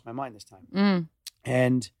never crossed my mind this time. Mm.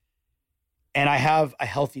 And I have a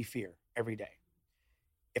healthy fear every day.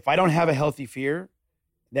 If I don't have a healthy fear,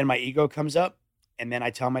 then my ego comes up and then I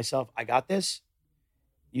tell myself, I got this.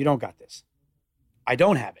 You don't got this. I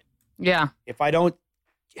don't have it. Yeah. If I don't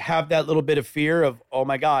have that little bit of fear of, oh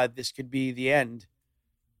my God, this could be the end,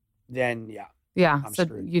 then yeah. Yeah. I'm so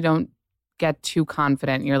screwed. You don't get too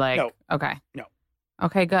confident. You're like, No. okay. No.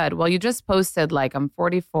 Okay, good. Well, you just posted like, I'm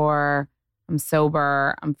 44, I'm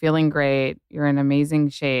sober, I'm feeling great. You're in amazing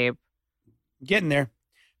shape. Getting there.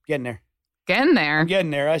 Getting there. I'm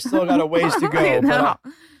getting there. I still got a ways to go, but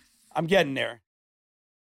I'm getting there.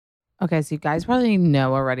 Okay, so you guys probably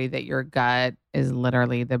know already that your gut is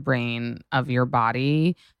literally the brain of your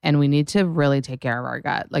body. And we need to really take care of our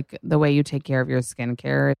gut. Like the way you take care of your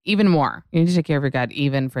skincare, even more. You need to take care of your gut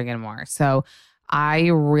even friggin' more. So I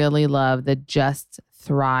really love the Just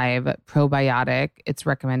Thrive probiotic. It's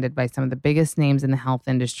recommended by some of the biggest names in the health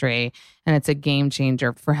industry. And it's a game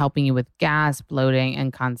changer for helping you with gas, bloating,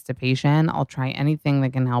 and constipation. I'll try anything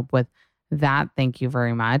that can help with that. Thank you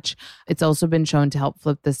very much. It's also been shown to help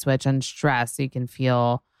flip the switch on stress so you can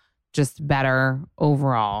feel just better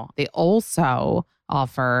overall. They also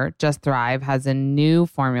offer, Just Thrive has a new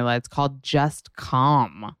formula. It's called Just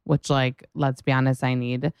Calm, which, like, let's be honest, I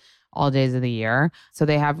need all days of the year. So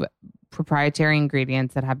they have proprietary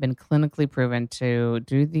ingredients that have been clinically proven to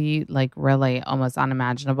do the like really almost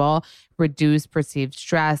unimaginable, reduce perceived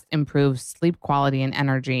stress, improve sleep quality and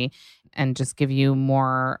energy, and just give you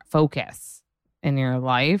more focus in your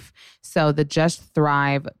life. So the Just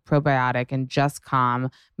Thrive probiotic and Just Calm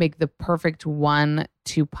make the perfect 1-2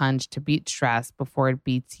 punch to beat stress before it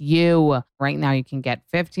beats you. Right now you can get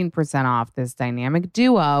 15% off this dynamic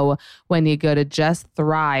duo when you go to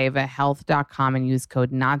justthrivehealth.com and use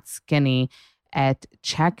code NOTSKINNY at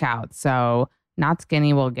checkout. So Not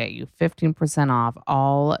Skinny will get you 15% off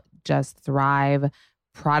all Just Thrive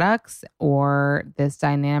products or this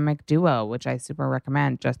dynamic duo, which I super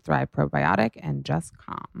recommend, Just Thrive Probiotic and Just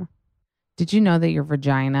Calm. Did you know that your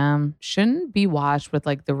vagina shouldn't be washed with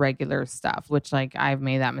like the regular stuff, which like I've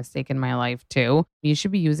made that mistake in my life too. You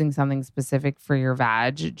should be using something specific for your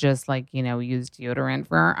vag, just like, you know, use deodorant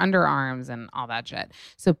for our underarms and all that shit.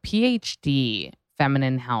 So PhD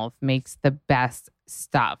Feminine Health makes the best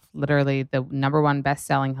stuff. Literally the #1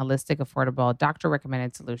 best-selling holistic, affordable,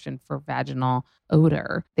 doctor-recommended solution for vaginal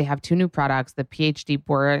odor. They have 2 new products, the PhD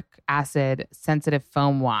Boric Acid Sensitive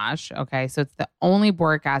Foam Wash. Okay, so it's the only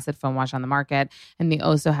boric acid foam wash on the market. And they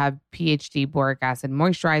also have PhD Boric Acid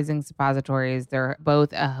Moisturizing Suppositories. They're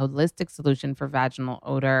both a holistic solution for vaginal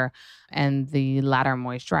odor, and the latter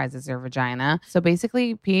moisturizes your vagina. So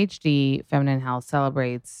basically, PhD Feminine Health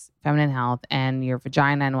celebrates feminine health and your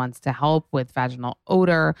vagina and wants to help with vaginal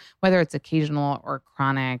odor, whether it's occasional or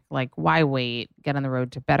chronic. Like, why wait? Get on the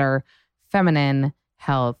road to better feminine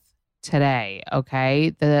health today,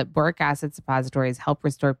 okay? The boric acid suppositories help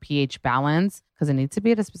restore pH balance because it needs to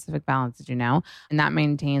be at a specific balance, did you know? And that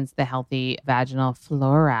maintains the healthy vaginal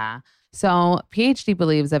flora. So PhD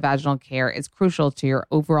believes that vaginal care is crucial to your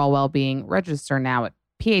overall well-being. Register now at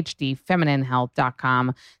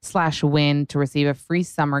phdfemininehealth.com/win to receive a free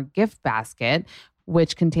summer gift basket,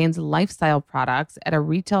 which contains lifestyle products at a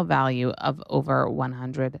retail value of over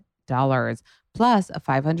 $100, plus a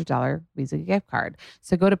 $500 Visa gift card.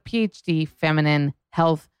 So go to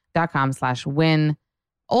phdfemininehealth.com/win.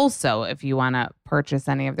 Also, if you want to purchase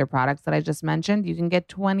any of their products that I just mentioned, you can get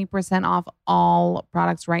 20% off all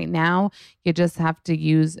products right now. You just have to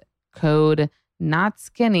use code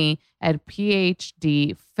NOTSKINNY at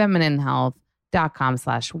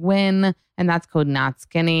phdfemininehealth.com/win. And that's code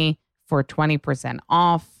NOTSKINNY for 20%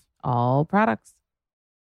 off all products.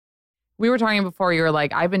 We were talking before, you were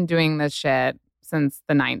like, I've been doing this shit since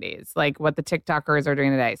the 90s, like what the TikTokers are doing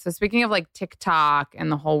today. So speaking of like TikTok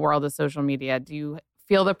and the whole world of social media, do you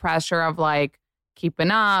feel the pressure of like keeping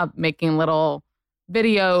up, making little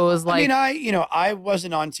videos? Like, I mean, I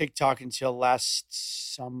wasn't on TikTok until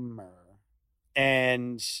last summer.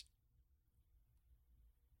 And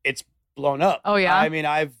it's blown up. Oh, yeah? I mean,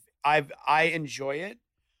 I've I enjoy it,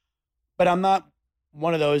 but I'm not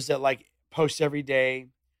one of those that like posts every day.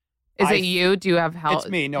 Is it you? Do you have help? It's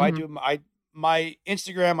me. No, I do. My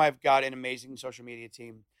Instagram, I've got an amazing social media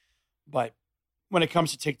team, but when it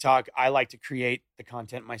comes to TikTok, I like to create the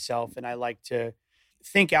content myself, and I like to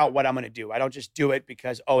think out what I'm going to do. I don't just do it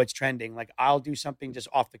because, it's trending. Like I'll do something just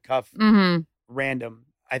off the cuff, random.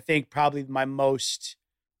 I think probably my most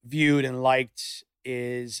viewed and liked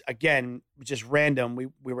is, again, just random.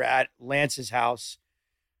 We were at Lance's house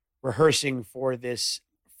rehearsing for the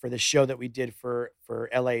show that we did for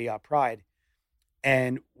LA Pride.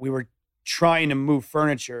 And we were trying to move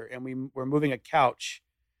furniture, and we were moving a couch.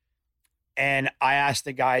 And I asked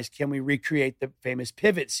the guys, can we recreate the famous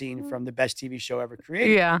pivot scene from the best TV show ever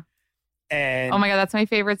created? Yeah. And oh my God, that's my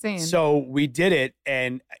favorite scene. So we did it,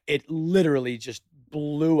 and it literally just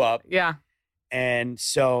blew up. Yeah. And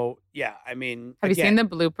so, yeah, I mean. Have you seen the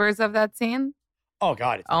bloopers of that scene? Oh,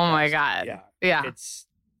 God. Oh my God. Yeah. Yeah.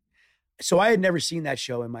 So I had never seen that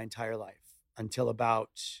show in my entire life until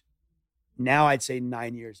about, now I'd say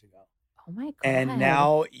 9 years ago. Oh my God. And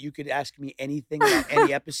now you could ask me anything about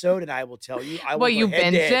any episode, and I will tell you. You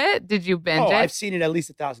binged it? Did you binge it? I've seen it at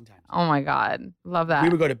least 1,000 times. Oh my God. Love that. We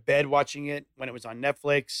would go to bed watching it when it was on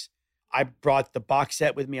Netflix. I brought the box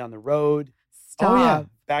set with me on the road. Stop. Oh yeah.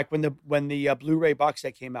 Back when the Blu-ray box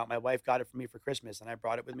set came out, my wife got it for me for Christmas, and I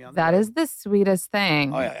brought it with me on the road. That is the sweetest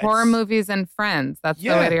thing. Oh, yeah, horror movies and Friends. That's the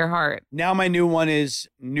way to your heart. Now my new one is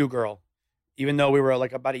New Girl. Even though we were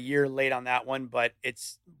like about a year late on that one, but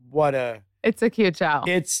it's a cute show.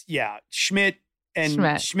 It's Schmidt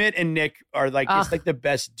and Nick are like, it's like the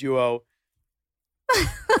best duo.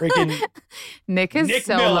 Freaking Nick is Nick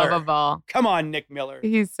so Miller. lovable. Come on, Nick Miller.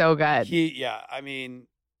 He's so good. I mean,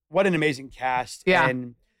 what an amazing cast. Yeah.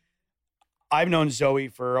 And I've known Zoe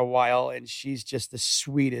for a while, and she's just the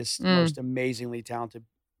sweetest, most amazingly talented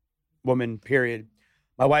woman, period.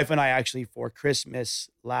 My wife and I actually, for Christmas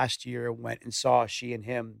last year, went and saw she and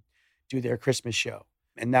him do their Christmas show.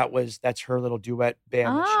 And that's her little duet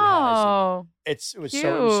band that she has. And it was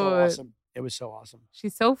so awesome. It was so awesome.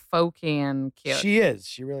 She's so folky and cute. She is.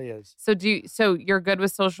 She really is. So you're good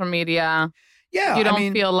with social media? Yeah. You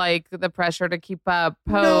don't feel like the pressure to keep up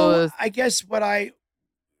posts? No, I guess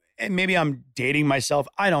and maybe I'm dating myself,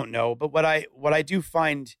 I don't know. But what I do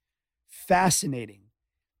find fascinating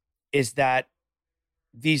is that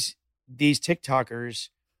these TikTokers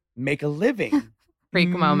make a living. Freak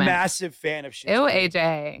moment. Massive fan of Schitt's Ew, Creek.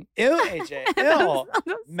 AJ. Ew, AJ.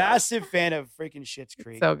 Ew. Massive fan of freaking Schitt's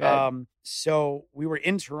Creek. So good. So we were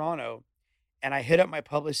in Toronto, and I hit up my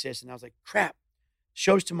publicist, and I was like, crap,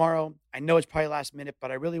 show's tomorrow. I know it's probably last minute,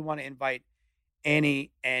 but I really want to invite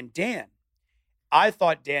Annie and Dan. I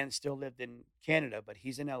thought Dan still lived in Canada, but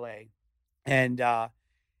he's in LA. And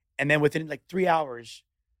then within like 3 hours,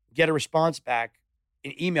 get a response back,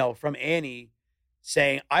 an email from Annie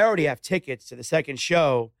saying, I already have tickets to the second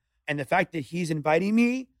show. And the fact that he's inviting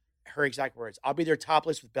me, her exact words, I'll be there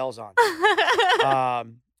topless with bells on.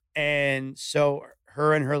 And so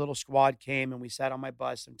her and her little squad came, and we sat on my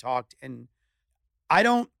bus and talked. And I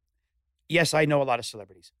know a lot of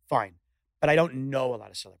celebrities, fine, but I don't know a lot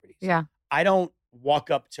of celebrities. Yeah. I don't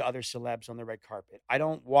walk up to other celebs on the red carpet. I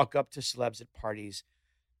don't walk up to celebs at parties.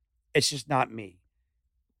 It's just not me.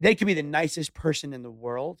 They could be the nicest person in the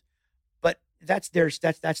world, but that's their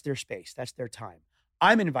space. That's their time.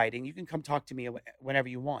 I'm inviting. You can come talk to me whenever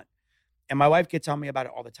you want. And my wife gets on me about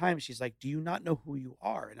it all the time. She's like, do you not know who you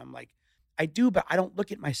are? And I'm like, I do, but I don't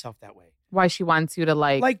look at myself that way. Why she wants you to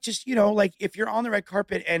like just, like if you're on the red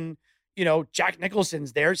carpet and, Jack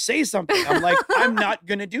Nicholson's there, say something. I'm like, I'm not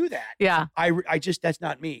going to do that. Yeah. I just, that's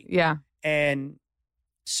not me. Yeah. And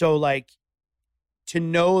so like to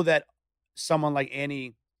know that someone like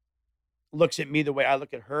Annie looks at me the way I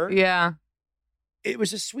look at her. Yeah. It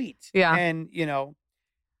was just sweet. Yeah. And, and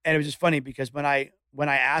it was just funny because when I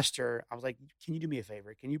asked her, I was like, can you do me a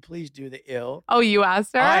favor? Can you please do the ill? Oh, you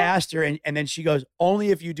asked her? I asked her, and then she goes,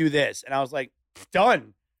 only if you do this. And I was like,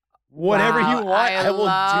 done. Whatever you want, I will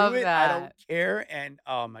do it. That. I don't care. And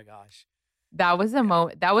oh my gosh. That was a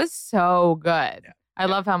moment. That was so good. Yeah. I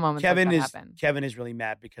love how moments like that happen. Kevin is really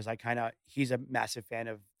mad because he's a massive fan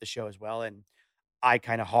of the show as well. And I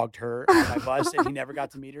kind of hogged her on my bus and he never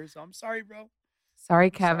got to meet her. So I'm sorry, bro. Sorry,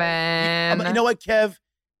 Kevin. You know what, Kev?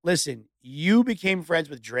 Listen, you became friends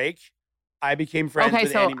with Drake. I became friends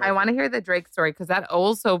with Annie Murphy. I want to hear the Drake story because that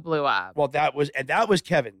also blew up. Well, that was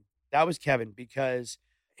Kevin. That was Kevin because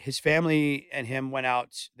his family and him went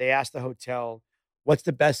out. They asked the hotel, what's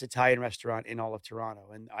the best Italian restaurant in all of Toronto?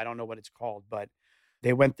 And I don't know what it's called, but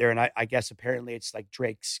they went there. And I guess apparently it's like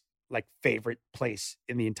Drake's like favorite place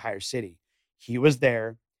in the entire city. He was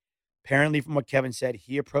there. Apparently, from what Kevin said,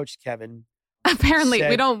 he approached Kevin. Apparently,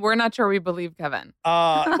 said, we're not sure we believe Kevin.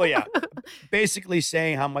 Well, yeah, basically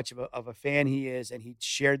saying how much of a fan he is. And he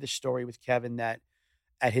shared the story with Kevin that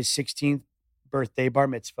at his 16th birthday bar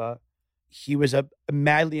mitzvah, he was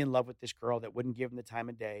madly in love with this girl that wouldn't give him the time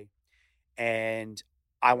of day. And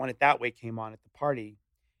I Want It That Way came on at the party.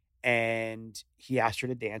 And he asked her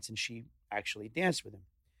to dance, and she actually danced with him.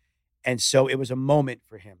 And so it was a moment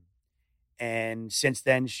for him. And since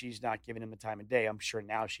then, she's not giving him the time of day. I'm sure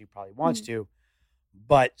now she probably wants to.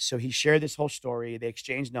 But so he shared this whole story. They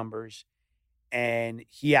exchanged numbers. And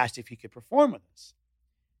he asked if he could perform with us.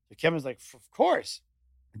 So Kevin was like, of course.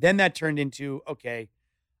 Then that turned into, okay,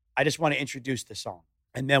 I just want to introduce the song.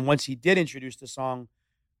 And then once he did introduce the song,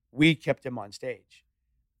 we kept him on stage.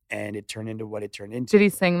 And it turned into what it turned into. Did he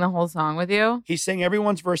sing the whole song with you? He sang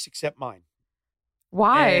everyone's verse except mine.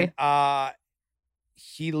 Why? And,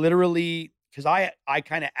 he literally, because I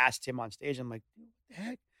kind of asked him on stage, I'm like, what the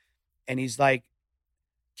heck? And he's like,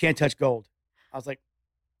 Can't Touch Gold. I was like,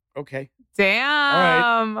 okay. Damn.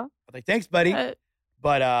 All right. I was like, thanks, buddy.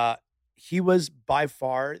 But he was by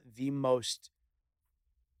far the most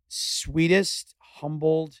sweetest,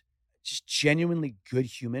 humbled, just genuinely good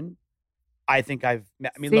human I think I've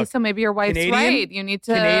met. I mean, look, so maybe your wife's Canadian, right. You need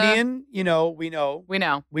to. Canadian, we know.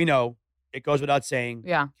 We know. It goes without saying.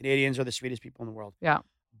 Yeah. Canadians are the sweetest people in the world. Yeah.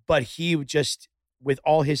 But he just, with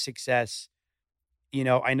all his success,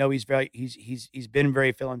 I know he's been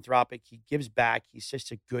very philanthropic. He gives back. He's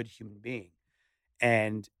just a good human being.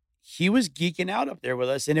 And he was geeking out up there with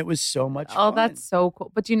us, and it was so much fun. Oh, that's so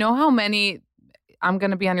cool. But do you know how many, I'm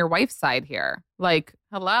going to be on your wife's side here. Like,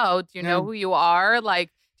 hello, do you know who you are? Like,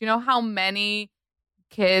 do you know how many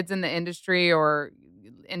kids in the industry or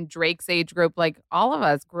in Drake's age group, like all of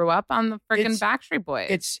us grew up on the freaking Backstreet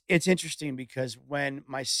Boys? It's interesting because when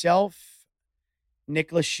myself,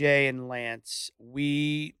 Nick Lachey, and Lance,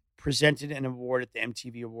 we presented an award at the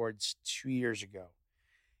MTV Awards 2 years ago.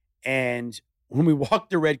 And when we walked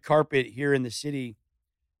the red carpet here in the city,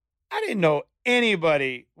 I didn't know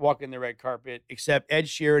anybody walking the red carpet except Ed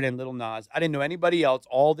Sheeran and Lil Nas. I didn't know anybody else,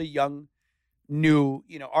 all the young, new,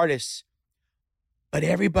 artists. But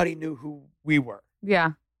everybody knew who we were.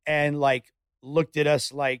 Yeah. And looked at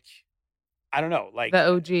us like, I don't know, like the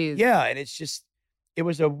OGs. Yeah. And it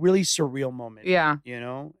was a really surreal moment. Yeah.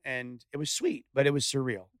 And it was sweet, but it was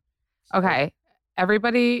surreal. Okay.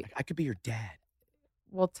 Everybody. I could be your dad.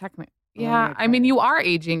 Well, technically. Yeah. I mean, you are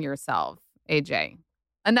aging yourself, AJ.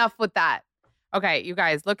 Enough with that. Okay, you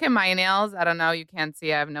guys, look at my nails. I don't know. You can't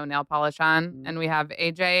see. I have no nail polish on. And we have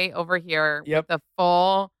AJ over here with the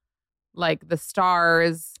full, the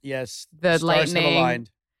stars. Yes. The stars lightning. have aligned.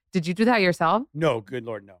 Did you do that yourself? No, good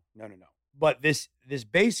Lord, no. But this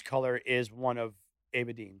base color is one of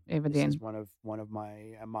Ava Dean. This is one of my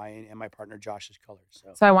and my partner Josh's colors.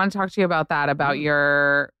 So I want to talk to you about that, about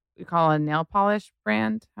your, you call it a nail polish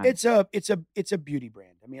brand? It's a beauty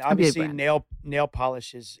brand. I mean, obviously nail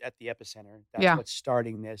polish is at the epicenter. That's what's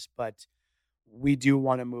starting this, but we do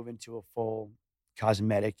want to move into a full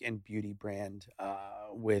cosmetic and beauty brand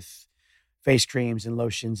with face creams and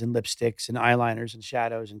lotions and lipsticks and eyeliners and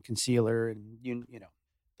shadows and concealer and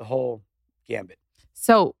the whole gambit.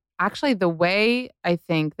 So actually the way I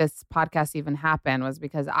think this podcast even happened was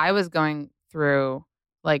because I was going through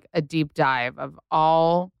a deep dive of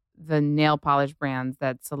all the nail polish brands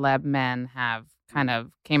that celeb men have kind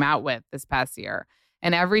of came out with this past year.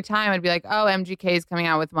 And every time I'd be like, oh, MGK is coming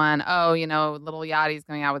out with one. Oh, Little Yachty's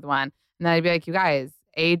coming out with one. And then I'd be like, you guys,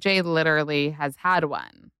 AJ literally has had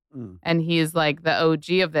one. And he's the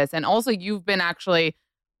OG of this. And also you've been actually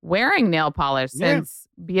wearing nail polish since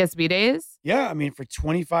BSB days. Yeah. I mean, for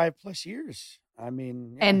 25 plus years. I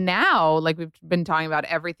mean. Yeah. And now, we've been talking about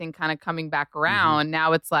everything kind of coming back around.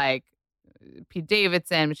 Now it's Pete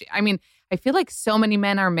Davidson. I mean, I feel like so many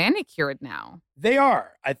men are manicured now. They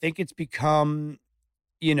are. I think it's become,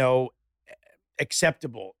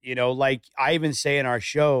 acceptable. I even say in our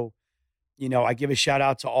show, I give a shout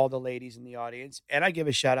out to all the ladies in the audience, and I give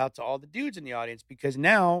a shout out to all the dudes in the audience, because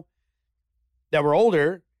now that we're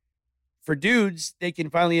older, for dudes, they can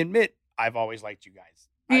finally admit, I've always liked you guys.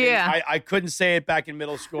 I couldn't say it back in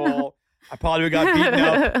middle school. I probably got beaten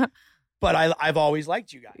up. But I've always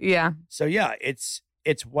liked you guys. Yeah. So yeah, it's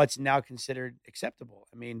what's now considered acceptable.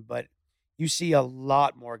 I mean, but you see a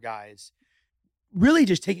lot more guys really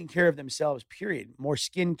just taking care of themselves, period. More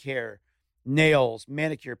skincare, nails,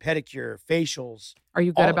 manicure, pedicure, facials. Are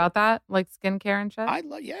you good about that? Like skincare and shit?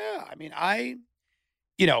 Yeah. I mean,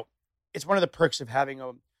 it's one of the perks of having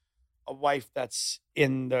a wife that's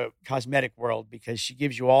in the cosmetic world, because she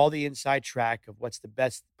gives you all the inside track of what's the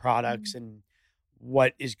best products and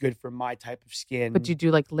what is good for my type of skin. But you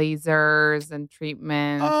do like lasers and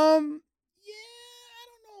treatments. I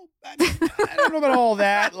don't know about all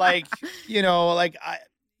that. Like,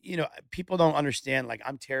 people don't understand. Like,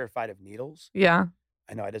 I'm terrified of needles. Yeah.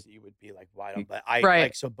 I know you would be like, why don't, but I Right.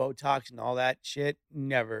 like, so Botox and all that shit,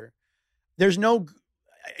 never.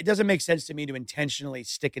 It doesn't make sense to me to intentionally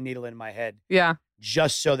stick a needle in my head. Yeah.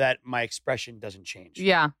 Just so that my expression doesn't change.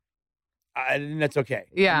 Yeah. And that's okay.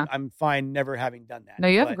 Yeah. I'm fine never having done that. No,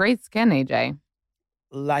 you have great skin, AJ.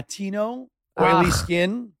 Latino, oily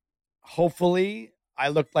skin. Hopefully I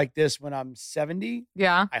look like this when I'm 70.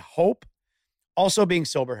 Yeah. I hope. Also being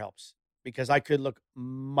sober helps because I could look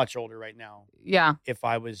much older right now. Yeah. If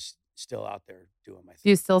I was still out there doing my thing. Do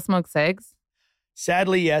you still smoke cigs?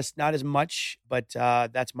 Sadly, yes. Not as much, but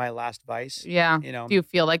that's my last vice. Yeah. Do you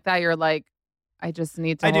feel like that? You're like, I just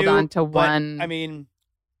need to hold on to one. I mean,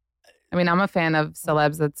 I'm a fan of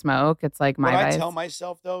celebs that smoke. It's like my what vice. I tell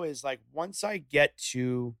myself though is like once I get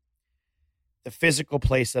to the physical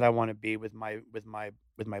place that I want to be with my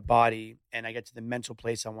body, and I get to the mental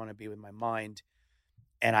place I want to be with my mind,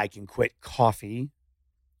 and I can quit coffee,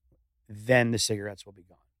 then the cigarettes will be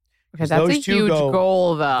gone. Okay, that's a huge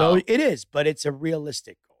goal though. It is, but it's a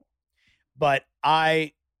realistic goal. But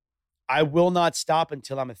I will not stop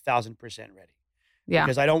until I'm 1,000% ready. Yeah.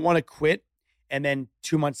 Because I don't want to quit and then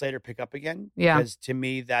 2 months later pick up again. Yeah. Because to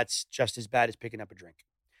me, that's just as bad as picking up a drink.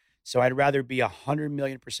 So I'd rather be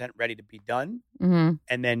 100,000,000% ready to be done and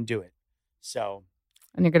then do it. So.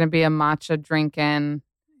 And you're going to be a matcha drinking.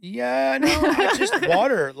 Yeah, no, just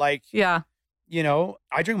water. Like, yeah.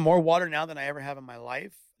 I drink more water now than I ever have in my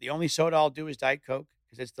life. The only soda I'll do is Diet Coke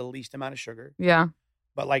because it's the least amount of sugar. Yeah.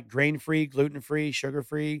 But like grain-free, gluten-free,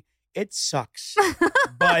 sugar-free, it sucks.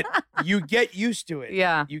 But you get used to it.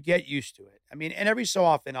 Yeah. You get used to it. I mean, and every so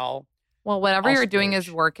often Well, whatever you're doing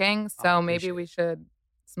is working. So maybe we should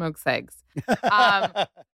smoke cigs.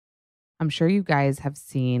 I'm sure you guys have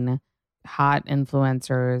seen hot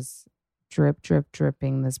influencers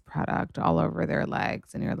dripping this product all over their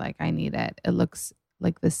legs. And you're like, I need it. It looks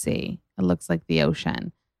like the sea. It looks like the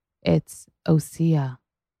ocean. It's Osea.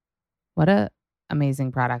 What a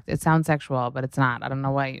amazing product. It sounds sexual, but it's not. I don't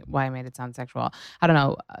know why I made it sound sexual. I don't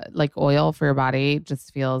know. Like oil for your body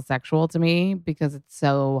just feels sexual to me because it's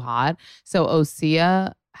so hot. So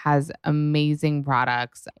Osea has amazing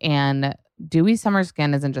products, and dewy summer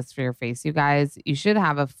skin isn't just for your face, you guys. You should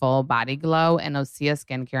have a full body glow, and Osea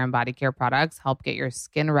skincare and body care products help get your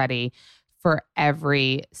skin ready for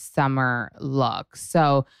every summer look.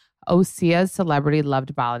 So Osea's celebrity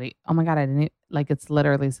loved body. Oh my God, I didn't it's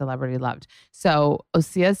literally celebrity loved. So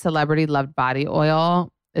Osea's celebrity loved body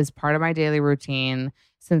oil is part of my daily routine.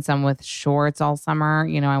 Since I'm with shorts all summer,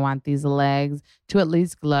 I want these legs to at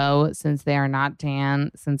least glow since they are not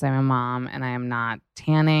tan, since I'm a mom and I am not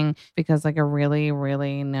tanning, because like a really,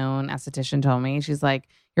 really known esthetician told me, she's like,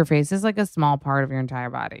 your face is like a small part of your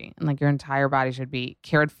entire body, and like your entire body should be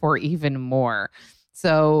cared for even more.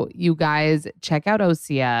 So you guys check out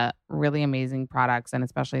Osea, really amazing products, and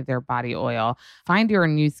especially their body oil. Find your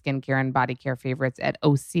new skincare and body care favorites at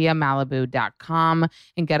OseaMalibu.com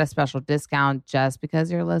and get a special discount just because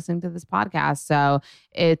you're listening to this podcast. So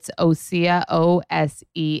it's Osea,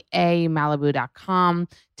 OSEA, Malibu.com.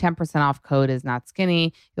 10% off code is not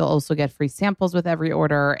skinny. You'll also get free samples with every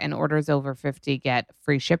order, and orders over 50 get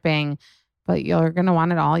free shipping. But you're going to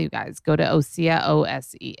want it all, you guys. Go to Osea,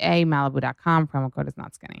 OSEA, Malibu.com. Promo code is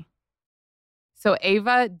not skinny. So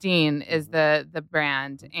Ava Dean is the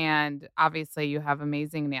brand. And obviously you have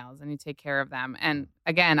amazing nails and you take care of them. And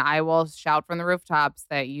again, I will shout from the rooftops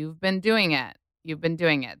that you've been doing it. You've been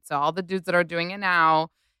doing it. So all the dudes that are doing it now.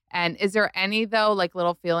 And is there any, though, like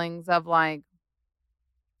little feelings of like,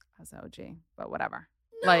 that's OG, but whatever.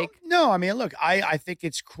 No, I mean, look, I think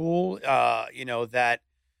it's cool, that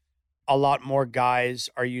a lot more guys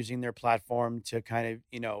are using their platform to kind of,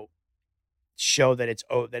 show that it's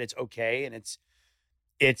okay. And it's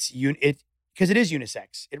because it is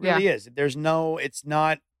unisex. It really is. It's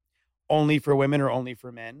not only for women or only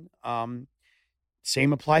for men.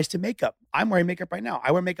 Same applies to makeup. I'm wearing makeup right now.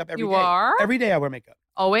 I wear makeup every day. You are? Every day I wear makeup.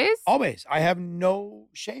 Always? Always. I have no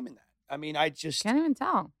shame in that. I mean, I just can't even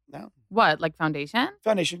tell. No. What, like foundation?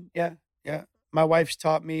 Foundation, yeah. Yeah. My wife's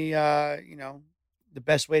taught me the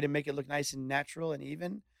best way to make it look nice and natural and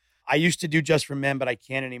even. I used to do just for men, but I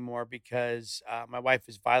can't anymore because my wife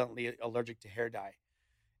is violently allergic to hair dye.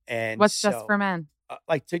 And what's just for men?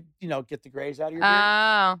 Like to, get the grays out of your beard.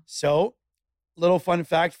 Oh. So, little fun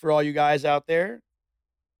fact for all you guys out there,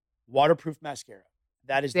 waterproof mascara.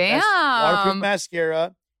 That is the best waterproof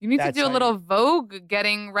mascara. You need to That's do a how little Vogue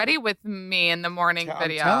getting ready with me in the morning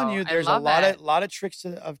video. I'm telling you, there's a I love lot of tricks to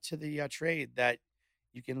the trade that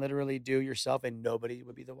you can literally do yourself, and nobody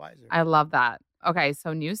would be the wiser. I love that. Okay,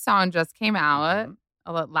 so new song just came out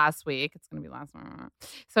Mhm. last week. It's gonna be last month.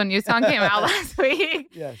 So new song came out last week.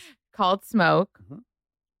 Yes. Called Smoke. Mhm.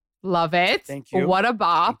 Love it. Thank you. What a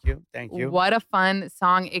bop. Thank you. What a fun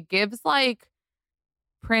song. It gives like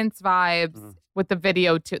Prince vibes with the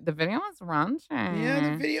video too. The video is raunchy.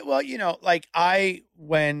 Yeah, the video. Well, like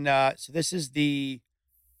so this is the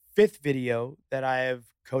 5th video that I have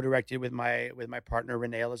co-directed with my partner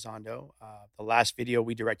Renee Elizondo. The last video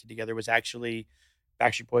we directed together was actually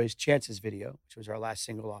Backstreet Boys' Chances video, which was our last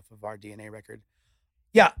single off of our DNA record.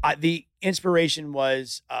 Yeah, the inspiration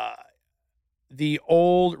was the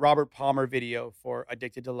old Robert Palmer video for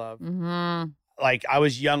Addicted to Love. Mm-hmm. Like I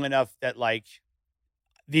was young enough that like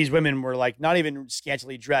these women were like not even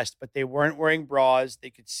scantily dressed, but they weren't wearing bras. They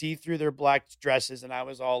could see through their black dresses. And I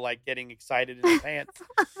was all like getting excited in the pants.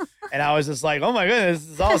 And I was just like, oh my goodness,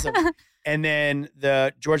 this is awesome. And then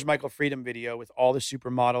the George Michael Freedom video with all the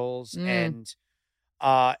supermodels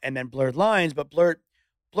and then Blurred Lines. But Blurred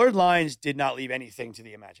Lines did not leave anything to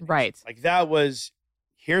the imagination. Right. Like that was,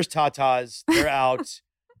 here's Tatas. They're out.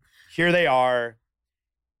 Here they are.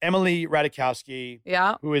 Emily Ratajkowski,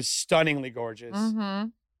 who is stunningly gorgeous. Mm-hmm.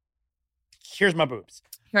 Here's my boobs.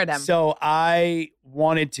 Here are them. So I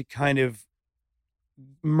wanted to kind of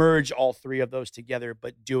merge all 3 of those together,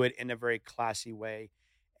 but do it in a very classy way.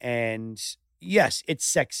 And yes, it's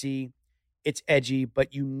sexy, it's edgy,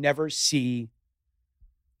 but you never see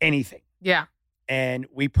anything. Yeah. And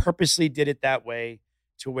we purposely did it that way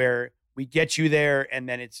to where we get you there and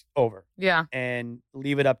then it's over. Yeah. And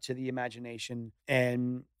leave it up to the imagination.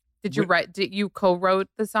 And did you co-wrote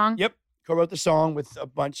the song? Yep. Co-wrote the song with a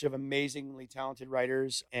bunch of amazingly talented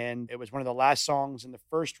writers. And it was one of the last songs in the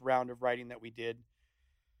first round of writing that we did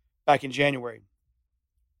back in January.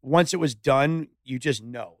 Once it was done, you just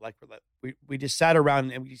know. Like we just sat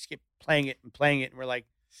around and we just kept playing it. And we're like,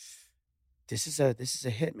 this is a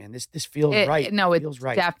hit, man. This feels right. No, it feels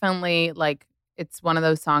right. Definitely like it's one of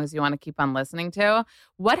those songs you want to keep on listening to.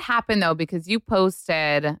 What happened though? Because you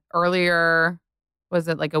posted earlier, was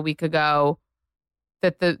it like a week ago,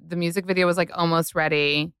 that the music video was like almost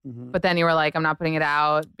ready, but then you were like, I'm not putting it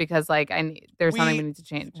out because like there's something we need to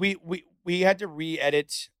change. We had to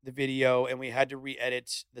re-edit the video and we had to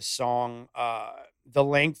re-edit the song. The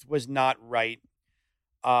length was not right.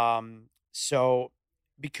 So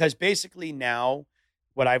because basically now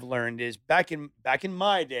what I've learned is back in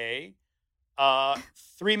my day,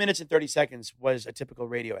 3 minutes and 30 seconds was a typical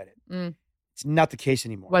radio edit. It's not the case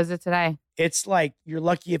anymore. Was it today? It's like you're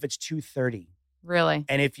lucky if it's 2:30. Really?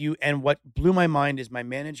 And what blew my mind is my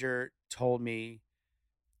manager told me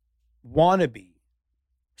Wannabe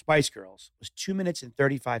Spice Girls was 2 minutes and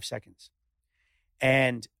 35 seconds.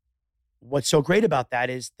 And what's so great about that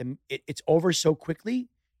is it's over so quickly,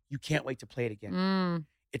 you can't wait to play it again.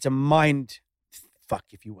 It's a mind fuck,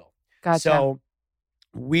 if you will. Gotcha. So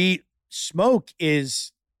Smoke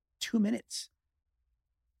is 2 minutes.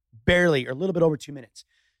 Barely, or a little bit over 2 minutes.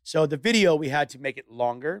 So the video, we had to make it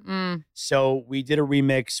longer. So we did a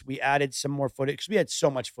remix. We added some more footage because we had so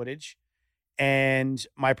much footage. And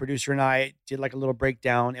my producer and I did like a little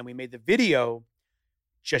breakdown and we made the video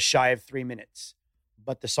just shy of 3 minutes.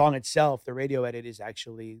 But the song itself, the radio edit, is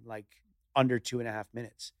actually like under 2.5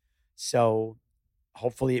 minutes. So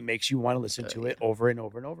hopefully it makes you want to listen to it over and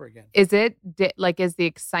over and over again. Is it is the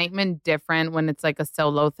excitement different when it's like a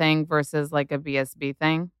solo thing versus like a BSB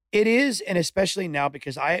thing? It is, and especially now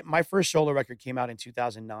because my first solo record came out in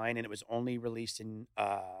 2009 and it was only released in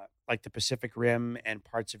like the Pacific Rim and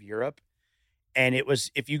parts of Europe. And it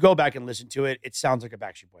was, if you go back and listen to it, it sounds like a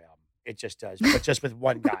Backstreet Boy album. It just does, but just with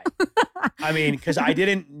one guy. I mean, because I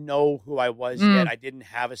didn't know who I was yet. I didn't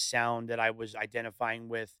have a sound that I was identifying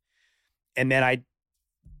with. And then I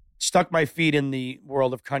stuck my feet in the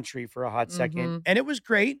world of country for a hot second. And it was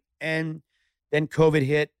great. And then COVID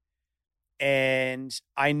hit. And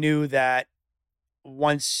I knew that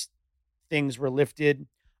once things were lifted,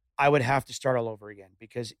 I would have to start all over again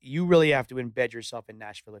because you really have to embed yourself in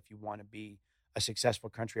Nashville if you want to be a successful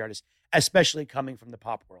country artist, especially coming from the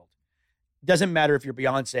pop world. Doesn't matter if you're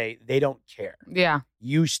Beyonce, they don't care. Yeah.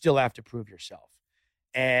 You still have to prove yourself.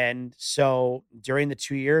 And so during the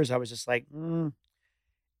 2 years, I was just like, can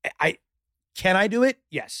I do it?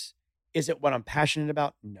 Yes. Is it what I'm passionate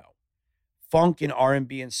about? No. Funk and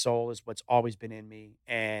R&B and soul is what's always been in me.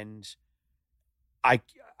 And I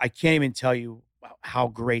can't even tell you how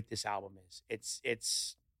great this album is.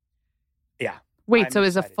 It's Wait, I'm so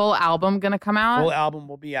is a excited. full album going to come out? Full album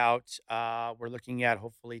will be out. We're looking at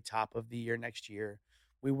hopefully top of the year next year.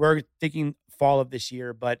 We were thinking fall of this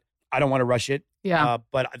year, but I don't want to rush it. Yeah.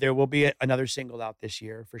 But there will be another single out this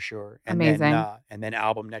year for sure. And Amazing. Then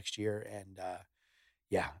album next year. And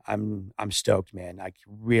yeah, I'm stoked, man. Like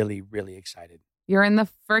really, really excited. You're in the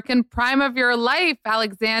freaking prime of your life,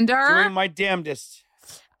 Alexander. Doing my damnedest.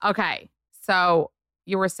 Okay. So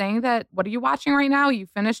you were saying that, what are you watching right now? You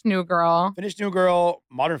finished New Girl. Finished New Girl,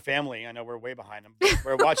 Modern Family. I know we're way behind them. But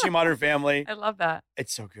we're watching Modern Family. I love that.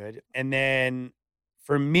 It's so good. And then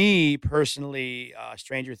for me personally,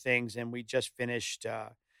 Stranger Things. And we just finished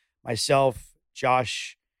myself,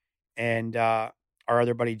 Josh, and our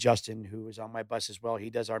other buddy, Justin, who is on my bus as well. He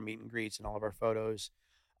does our meet and greets and all of our photos.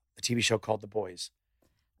 A TV show called The Boys.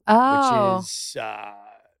 Oh. Which is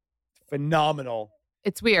phenomenal.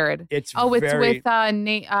 It's weird. It's with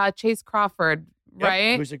Chase Crawford, Yep,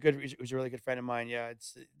 right? Who's a really good friend of mine. Yeah,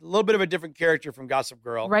 it's a little bit of a different character from Gossip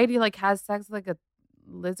Girl. Right? He like has sex with like a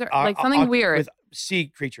lizard, like something weird. With sea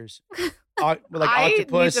creatures. With like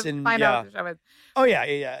octopus need to and find out what the show is. Oh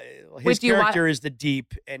yeah. His character is the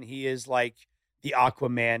Deep, and he is like the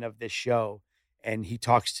Aquaman of this show. And he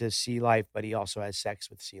talks to sea life, but he also has sex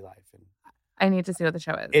with sea life. And I need to see what the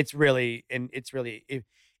show is. it's really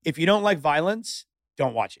if you don't like violence,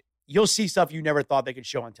 don't watch it. You'll see stuff you never thought they could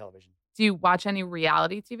show on television. Do you watch any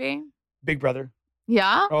reality TV? Big Brother.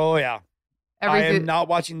 Yeah. Oh yeah. I am not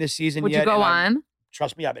watching this season Would yet. you go on?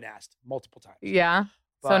 Trust me, I've been asked multiple times. Yeah.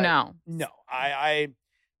 But so no. No, I'm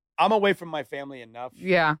away from my family enough.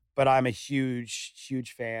 Yeah. But I'm a huge,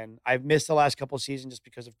 huge fan. I've missed the last couple of seasons just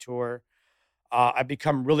because of tour. I've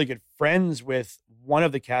become really good friends with one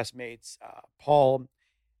of the castmates, Paul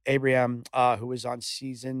Abraham, who was on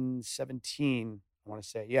season 17. I want to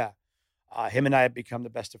say, yeah. Him and I have become the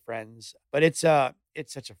best of friends. But it's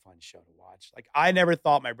such a fun show to watch. Like I never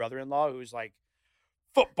thought my brother-in-law, who's like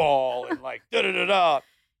football and like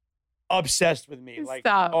obsessed with me. Like,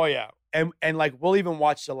 Stop. Oh yeah. And like we'll even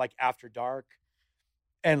watch the like After Dark.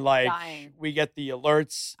 And like Dying. we get the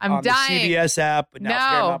alerts I'm on dying. the CBS app, but now No.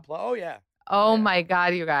 Paramount Plus. Oh yeah. Oh Yeah. my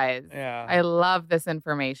God, you guys. Yeah. I love this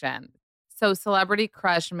information. So celebrity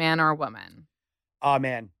crush, man or woman? Oh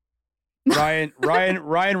man. Ryan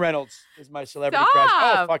Reynolds is my celebrity crush.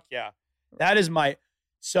 Oh Stop. fuck yeah. That is my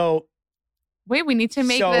Wait, we need to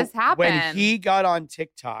make this happen. When he got on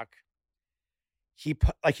TikTok,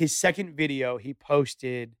 like his second video, he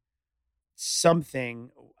posted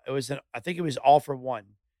something. I think it was All for One.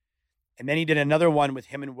 And then he did another one with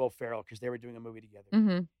him and Will Ferrell because they were doing a movie together.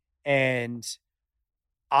 Mm-hmm. And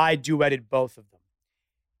I duetted both of them.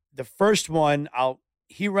 The first one,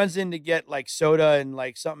 he runs in to get like soda and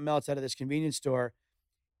like something else out of this convenience store.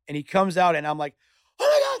 And he comes out and I'm like,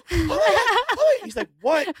 oh my God, oh my God, oh my God. He's like,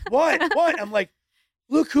 what? I'm like,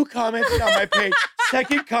 look who commented on my page.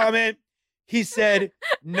 Second comment, he said,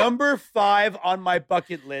 number 5 on my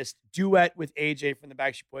bucket list, duet with AJ from the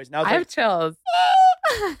Backstreet Boys. And I was I have chills.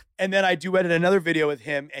 and then I duetted another video with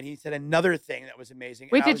him, and he said another thing that was amazing.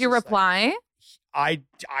 Wait, And I did was you just reply? like,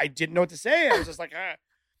 I didn't know what to say. I was just like,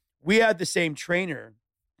 We had the same trainer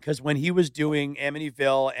because when he was doing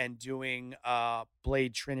Amityville and doing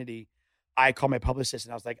Blade Trinity, I called my publicist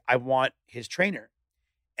and I was like, I want his trainer.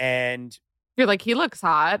 And You're like, he looks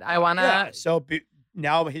hot. I want to. yeah, so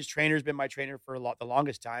now his trainer's been my trainer for the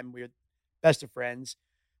longest time. We're best of friends.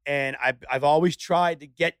 And I've always tried to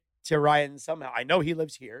get to Ryan somehow. I know he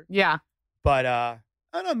lives here. Yeah. But I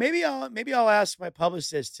don't know. Maybe I'll ask my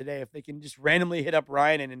publicist today if they can just randomly hit up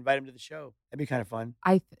Ryan and invite him to the show. That'd be kind of fun.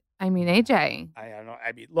 I mean, AJ. I don't know.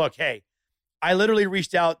 I mean, look, hey, I literally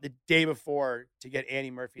reached out the day before to get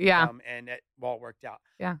Annie Murphy to come, and it worked out.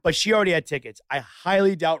 Yeah. But she already had tickets. I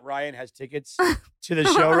highly doubt Ryan has tickets to the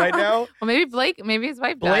show right now. Well, maybe Blake, maybe his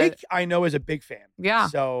wife Blake, does. I know, is a big fan. Yeah.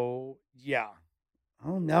 So yeah.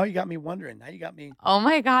 Oh, now you got me wondering. Now you got me. Oh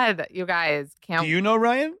my God, you guys can't. Do you know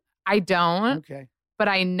Ryan? I don't. Okay. But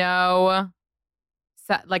I know,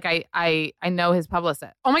 like I know his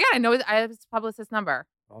publicist. Oh my God, I have his publicist number.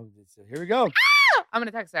 Oh, so here we go. I'm gonna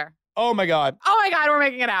text her. Oh my God. Oh my God, we're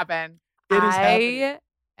making it happen. It is happening. I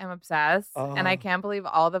am obsessed, and I can't believe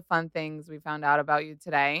all the fun things we found out about you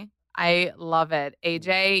today. I love it.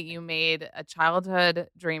 AJ, you made a childhood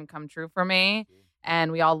dream come true for me,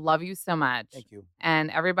 and we all love you so much. Thank you. And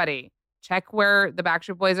everybody, check where the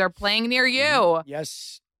Backstreet Boys are playing near you.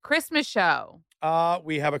 Yes. Christmas show.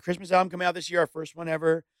 We have a Christmas album coming out this year, our first one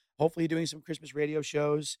ever. Hopefully doing some Christmas radio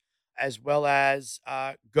shows, as well as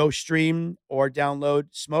go stream or download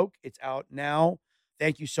Smoke. It's out now.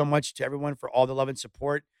 Thank you so much to everyone for all the love and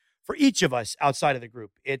support for each of us outside of the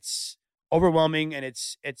group. It's overwhelming, and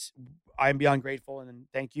I'm beyond grateful, and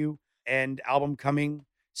thank you. And album coming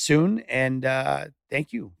soon, and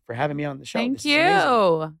thank you for having me on the show. Thank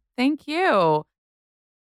you. Thank you.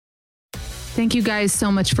 Thank you guys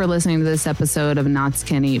so much for listening to this episode of Not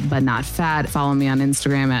Skinny But Not Fat. Follow me on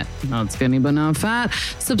Instagram at Not Skinny But Not Fat.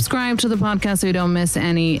 Subscribe to the podcast so you don't miss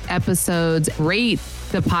any episodes. Rate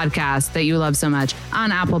the podcast that you love so much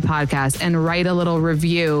on Apple Podcasts and write a little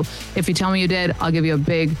review. If you tell me you did, I'll give you a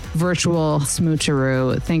big virtual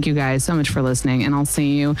smoocheroo. Thank you guys so much for listening, and I'll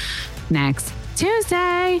see you next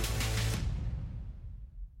Tuesday.